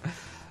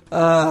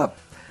 That's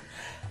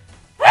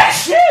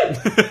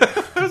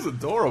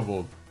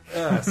adorable.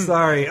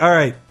 Sorry. All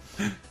right.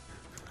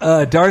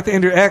 Darth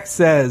Ender X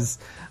says,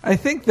 "I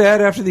think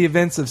that after the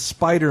events of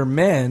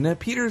Spider-Man,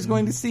 Peter is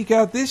going to seek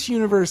out this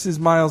universe's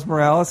Miles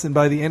Morales, and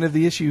by the end of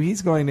the issue,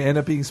 he's going to end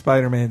up being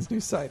Spider-Man's new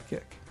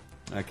sidekick."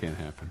 That can't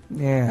happen.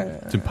 Yeah.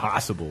 It's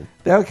impossible.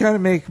 That would kind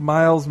of make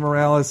Miles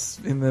Morales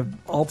in the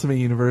Ultimate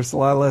Universe a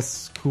lot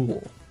less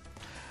cool.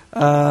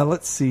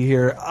 Let's see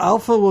here.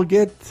 Alpha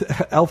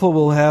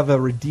will have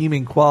a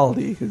redeeming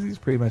quality because he's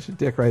pretty much a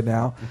dick right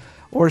now.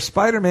 Or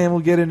Spider-Man will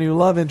get a new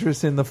love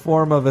interest in the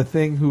form of a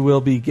thing who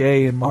will be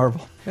gay in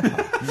Marvel.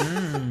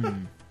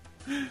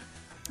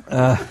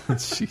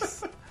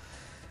 Jeez.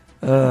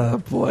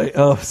 Boy.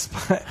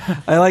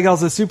 I like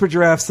also Super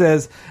Giraffe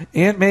says,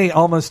 "Aunt May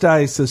almost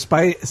dies, so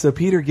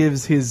Peter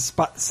gives his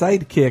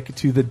sidekick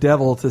to the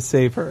devil to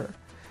save her.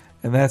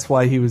 And that's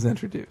why he was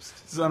introduced."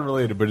 This is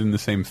unrelated, but in the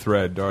same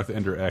thread, Darth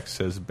Ender X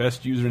says,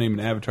 "Best username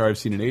and avatar I've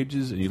seen in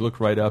ages," and you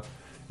look right up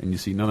and you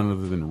see none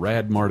other than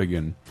Rad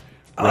Mardigan.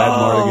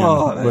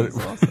 Mardigan. That's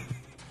awesome.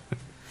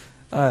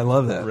 I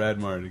love that. Rad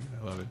Mardigan.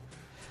 I love it.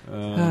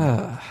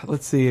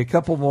 Let's see. A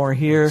couple more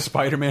here.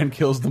 Spider-Man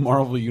kills the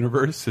Marvel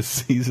Universe,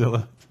 says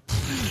Czilla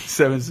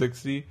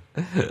 760.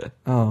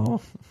 Oh.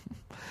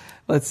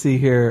 Let's see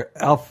here.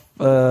 I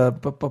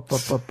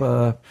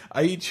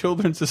eat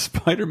children, says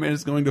Spider-Man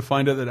is going to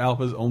find out that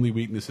Alpha's only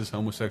weakness is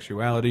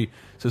homosexuality,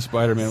 so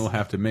Spider-Man will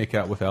have to make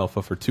out with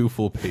Alpha for 2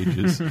 full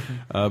pages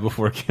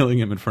before killing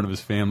him in front of his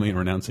family and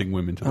renouncing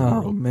women to the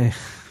world. Oh, man.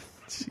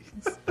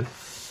 Jeez.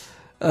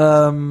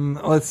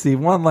 Let's see.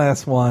 One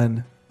last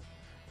one.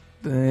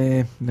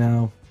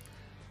 No.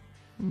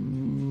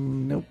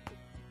 Nope.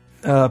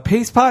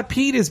 Paste Pot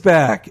Pete is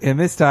back, and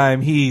this time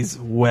he's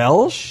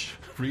Welsh.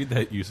 Read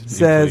that username.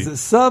 Says,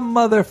 please. "Some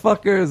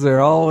motherfuckers are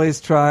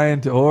always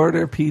trying to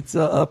order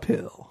pizza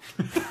uphill."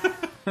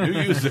 New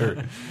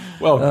user.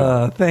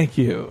 Welcome. Thank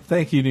you,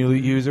 new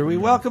user. We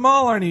welcome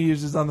all our new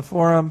users on the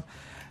forum.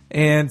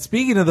 And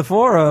speaking of the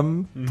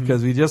forum,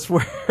 because we just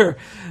were,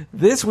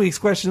 this week's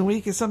question of the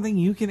week is something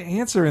you can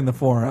answer in the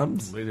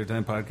forums.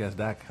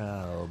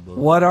 LaserTimePodcast.com.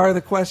 What are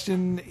the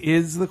question?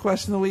 Is the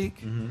question of the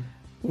week?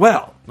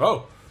 Well,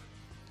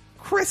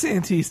 Chris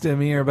Antista and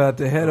me are about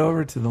to head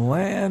over to the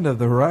land of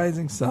the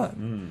rising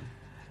sun.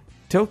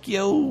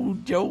 Tokyo,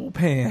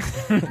 Japan.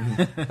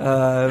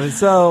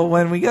 So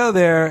when we go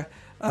there,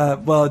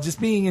 just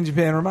being in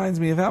Japan reminds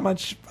me of how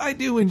much I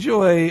do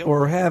enjoy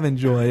or have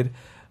enjoyed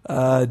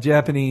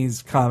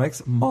Japanese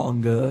comics,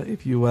 manga,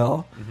 if you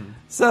will.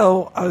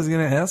 So I was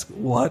going to ask,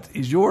 what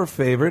is your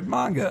favorite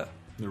manga?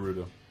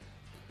 Naruto.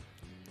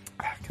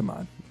 Come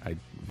on.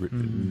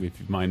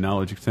 If my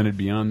knowledge extended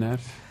beyond that,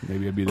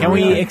 maybe I'd be there. Can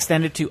we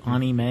extend it to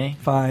anime?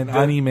 Fine,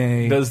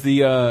 anime. Does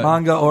the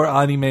manga or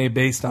anime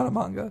based on a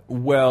manga?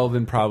 Well,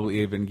 then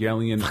probably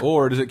Evangelion.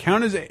 Or does it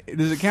count as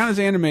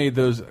anime?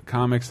 Those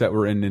comics that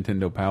were in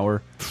Nintendo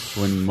Power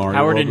when Mario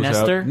Howard World and was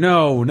Nestor? out?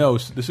 No,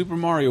 the Super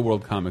Mario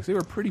World comics. They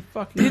were pretty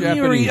fucking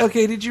Japanese.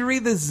 Did you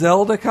read the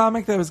Zelda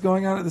comic that was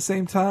going on at the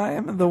same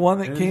time? The one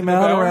that came Nintendo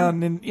out Power?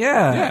 around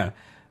yeah.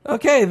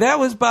 Okay, that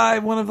was by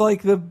one of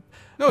the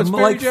it's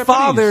very like Japanese.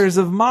 fathers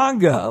of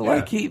manga.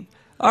 Like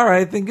all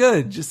right, then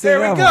good. Just say There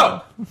that we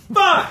go. one.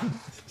 Fine.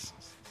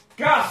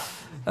 God.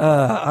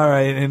 All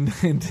right,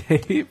 and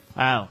Dave.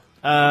 Wow.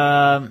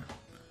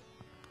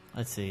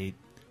 Let's see.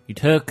 You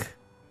took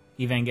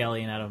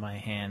Evangelion out of my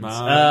hands.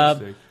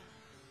 Mistake.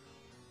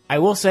 I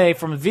will say,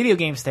 from a video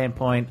game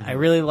standpoint, I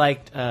really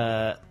liked.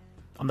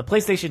 On the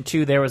PlayStation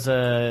 2, there was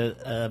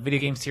a video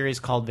game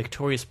series called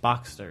Victorious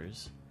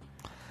Boxers,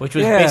 which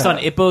was based on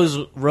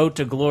Ippo's Road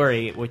to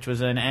Glory, which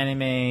was an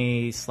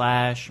anime /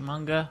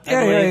 manga. I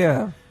believe.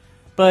 Yeah.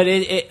 But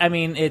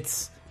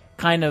it's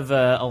kind of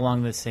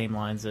along the same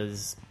lines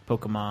as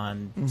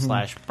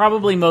Pokemon /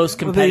 probably most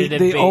competitive.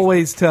 They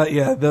always tell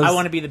those. I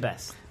want to be the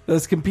best.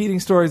 Those competing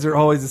stories are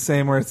always the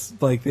same, where it's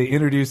like they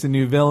introduce a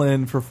new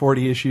villain for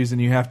 40 issues, and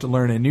you have to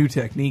learn a new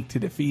technique to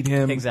defeat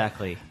him.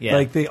 Exactly. Yeah.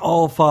 Like they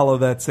all follow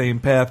that same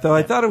path. Though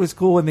I thought it was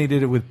cool when they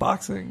did it with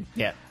boxing.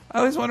 Yeah. I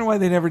always wonder why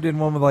they never did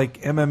one with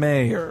like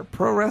MMA or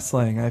pro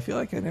wrestling. I feel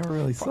like I never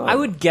really saw. I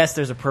would guess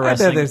there's a pro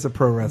wrestling. I bet there's a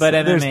pro wrestling. But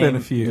MMA, there's been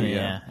a few.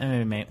 Yeah,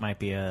 MMA might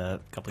be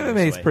a couple.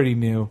 MMA is away. pretty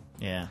new.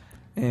 Yeah.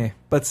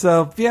 But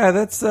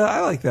that's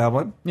I like that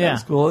one. Yeah, that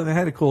was cool. And it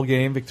had a cool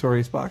game,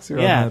 Victorious Boxer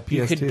on the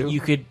PS2.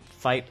 You could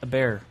fight a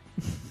bear,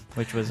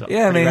 which was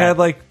and they rad. had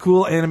like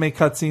cool anime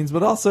cutscenes,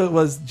 but also it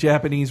was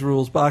Japanese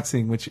rules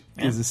boxing, which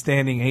is a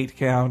standing 8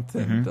 count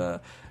and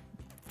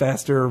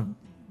faster.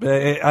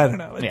 I don't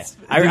know. Who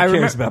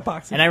cares about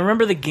boxing? And I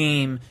remember the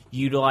game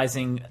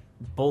utilizing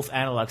both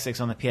analog sticks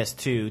on the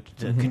PS2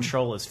 to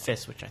control his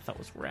fist, which I thought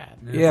was rad.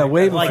 Yeah,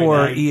 way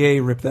before EA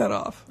ripped that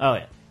off. Oh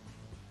yeah.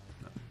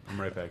 I'm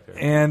right back there.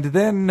 And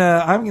then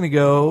I'm going to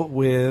go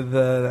with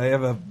I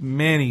have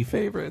many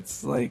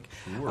favorites. Like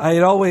I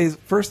had always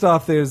first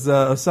off, there's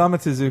Osamu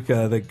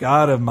Tezuka, the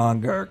god of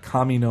manga, or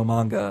Kami no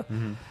manga.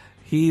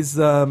 He's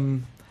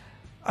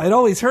I'd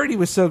always heard he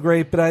was so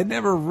great, but I'd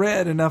never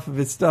read enough of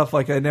his stuff.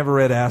 Like I never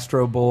read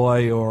Astro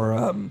Boy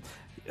or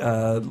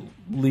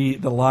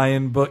the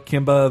Lion book,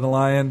 Kimba the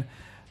Lion.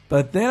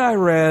 But then I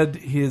read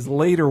his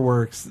later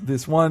works.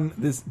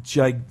 This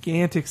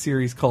gigantic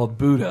series called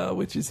Buddha,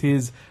 which is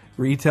his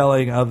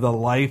retelling of the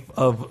life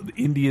of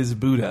India's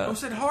Buddha. Oh,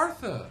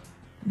 Siddhartha.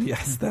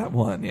 Yes, that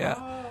one.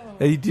 Yeah.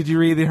 Hey, did you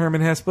read the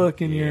Herman Hesse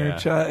book in your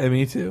child?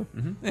 Me too.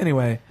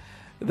 Anyway.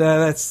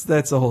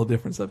 That's a whole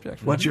different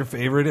subject. What's your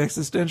favorite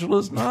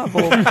existentialist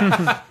novel?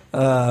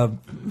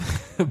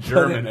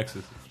 German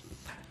existentialist.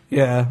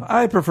 Yeah,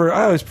 I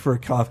always prefer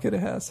Kafka to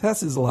Hesse.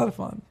 Hesse is a lot of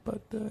fun, but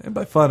and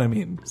by fun I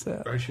mean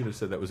sad. I should have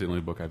said that was the only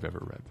book I've ever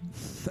read.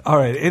 All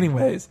right.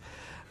 Anyways,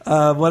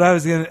 what I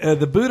was gonna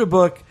the Buddha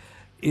book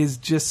is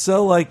just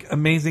so like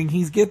amazing.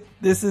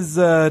 This is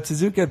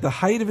Tezuka at the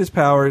height of his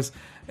powers,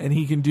 and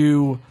he can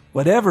do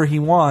whatever he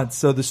wants.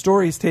 So the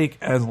stories take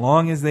as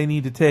long as they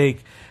need to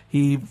take.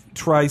 He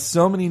tries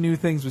so many new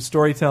things with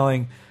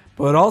storytelling,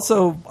 but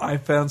also I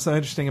found so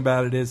interesting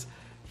about it is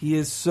he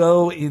is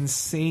so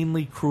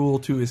insanely cruel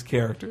to his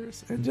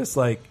characters, and just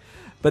like,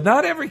 but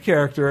not every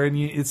character, and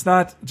it's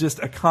not just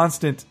a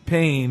constant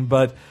pain,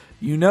 but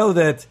you know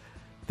that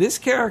this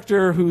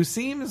character who is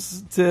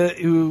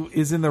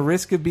in the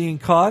risk of being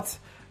caught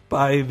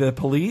by the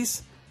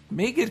police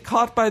may get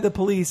caught by the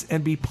police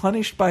and be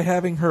punished by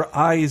having her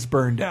eyes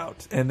burned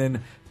out and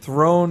then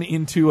thrown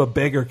into a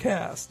beggar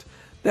caste.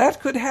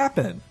 That could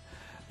happen,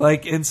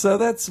 and so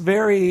that's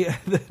very.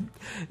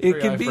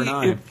 It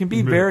can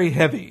be very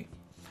heavy,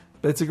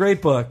 but it's a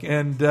great book.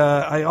 And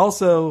I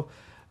also,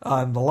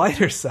 on the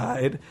lighter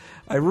side,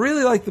 I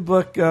really like the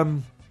book.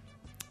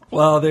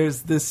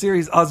 There's this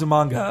series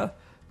Azumanga,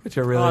 which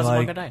I really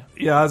like. Azumanga Daioh.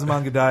 Yeah,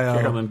 Azumanga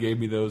Daioh. Carolyn gave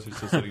me those. They're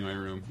still sitting in my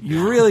room.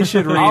 You really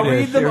should read I'll it.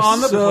 read them They're on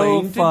the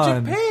so plane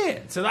fun. to Japan.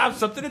 So I have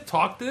something to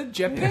talk to the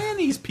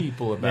Japanese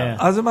people about. Yeah.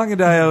 Azumanga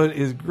Daioh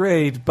is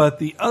great, but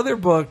the other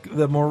book,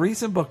 the more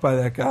recent book by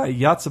that guy,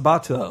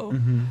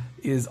 Yotsubato,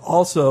 is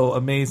also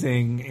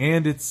amazing,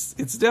 and it's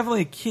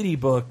definitely a kiddie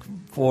book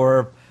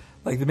for,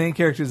 like, the main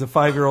character is a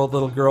 5-year-old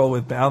little girl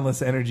with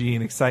boundless energy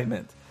and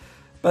excitement.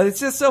 But it's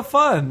just so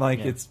fun.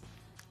 It's...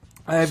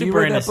 Have Super you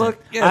read innocent. that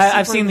book? Yeah,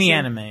 I've super seen the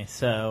innocent. anime,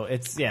 so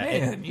it's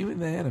Man, you in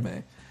the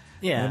anime.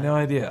 Yeah. I had no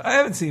idea. I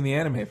haven't seen the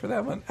anime for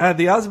that one.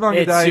 The Azumanga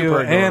It's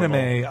super Daioh adorable.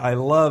 anime, I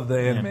love the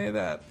anime of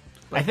that.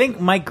 I think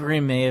Mike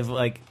Grimm may have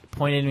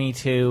pointed me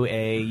to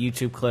a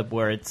YouTube clip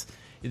where it's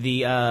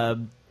not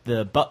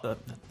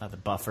the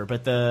buffer,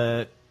 but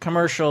the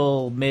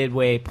commercial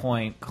midway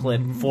point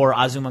clip for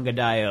Azumanga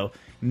Daioh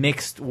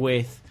mixed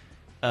with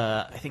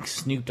I think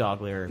Snoop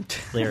Dogg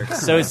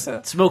lyrics. So it's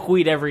smoke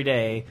weed every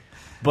day,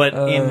 but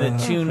in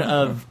the tune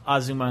of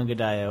Azumanga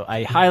Daioh.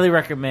 I highly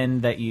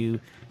recommend that you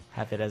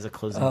have it as a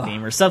closing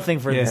theme or something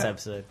for this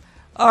episode.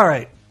 All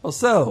right. Well,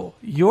 so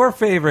your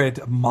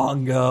favorite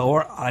manga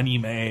or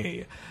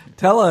anime?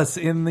 Tell us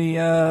in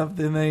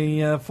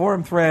the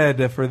forum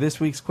thread for this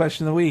week's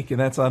question of the week, and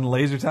that's on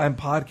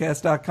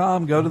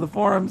lasertimepodcast.com. Go to the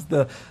forums.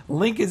 The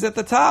link is at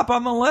the top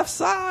on the left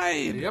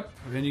side. Yep.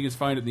 And you can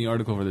find it in the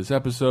article for this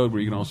episode,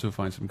 where you can also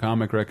find some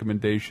comic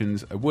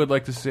recommendations. I would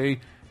like to say,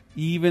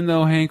 even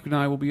though Hank and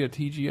I will be at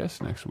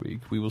TGS next week,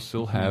 we will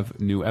still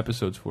have new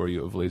episodes for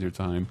you of Laser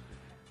Time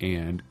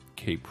and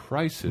Cape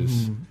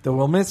Crisis. Though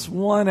we'll miss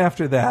one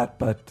after that,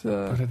 but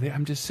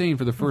I'm just saying,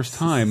 for the first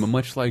time,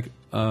 much like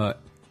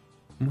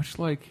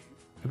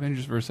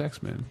Avengers vs.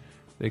 X-Men,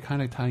 they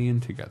kind of tie in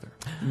together.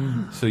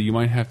 So you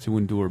might have to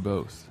endure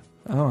both.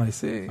 Oh, I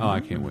see. Oh, I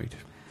can't wait.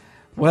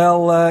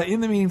 Well, in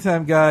the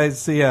meantime,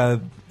 guys, so you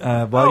heard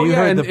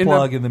the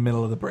plug in the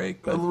middle of the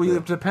break. But we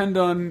depend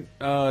on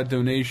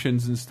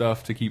donations and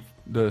stuff to keep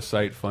the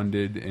site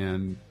funded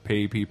and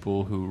pay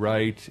people who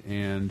write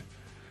and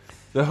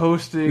the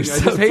hosting.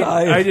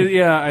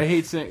 I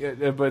hate saying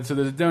it, but so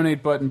there's a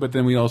donate button, but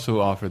then we also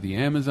offer the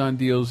Amazon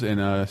deals, and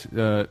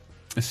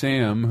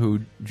Sam, who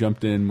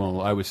jumped in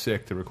while I was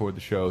sick to record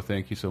the show,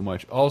 thank you so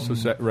much, also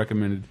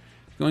recommended,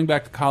 going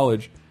back to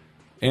college,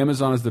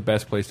 Amazon is the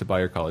best place to buy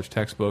your college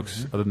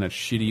textbooks, other than that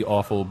shitty,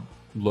 awful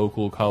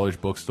local college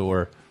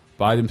bookstore.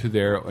 Buy them through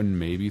there, and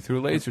maybe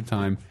through Laser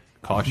Time.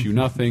 Costs you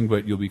nothing,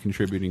 but you'll be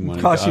contributing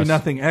money. Costs to you us.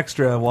 nothing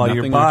extra while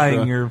Nothing you're buying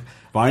extra. your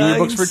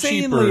books for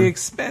cheaper. Insanely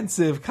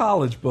expensive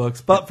college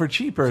books, but for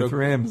cheaper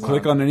through Amazon.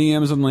 Click on any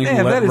Amazon link,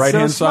 Man, that is right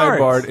hand so smart.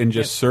 sidebar, and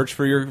just search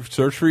for your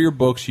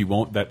books.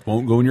 That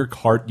won't go in your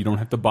cart. You don't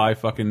have to buy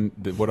fucking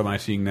what am I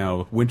seeing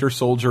now? Winter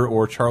Soldier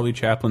or Charlie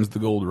Chaplin's The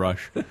Gold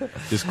Rush.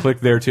 Just click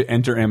there to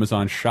enter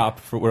Amazon shop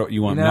for what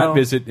you want. Not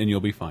visit, and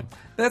you'll be fine.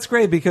 That's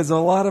great, because a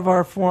lot of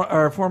our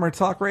former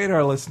Talk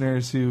Radar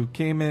listeners who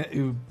came in,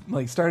 who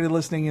started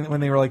listening when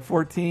they were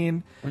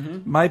 14,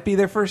 might be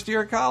their first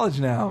year of college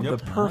now. Yep.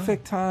 The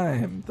perfect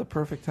time. The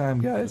perfect time,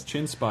 guys.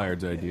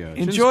 Chinspired's idea.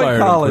 Enjoy Chinspired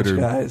college,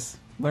 guys.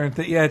 Learn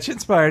that. Yeah,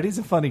 Chinspired. He's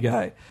a funny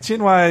guy.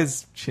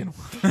 Chinwise.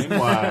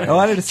 I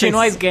wanted to say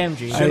Chinwise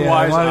Gamgee.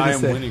 Chinwise, I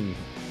am winning.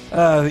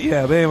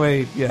 Yeah, but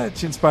anyway,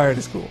 Chinspired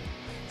is cool.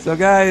 So,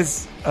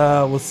 guys,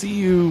 we'll see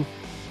you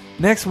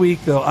next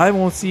week, though. I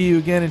won't see you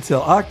again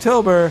until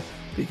October,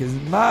 because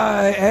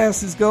my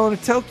ass is going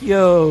to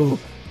Tokyo.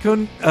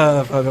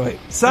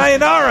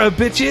 Sayonara,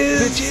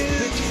 bitches!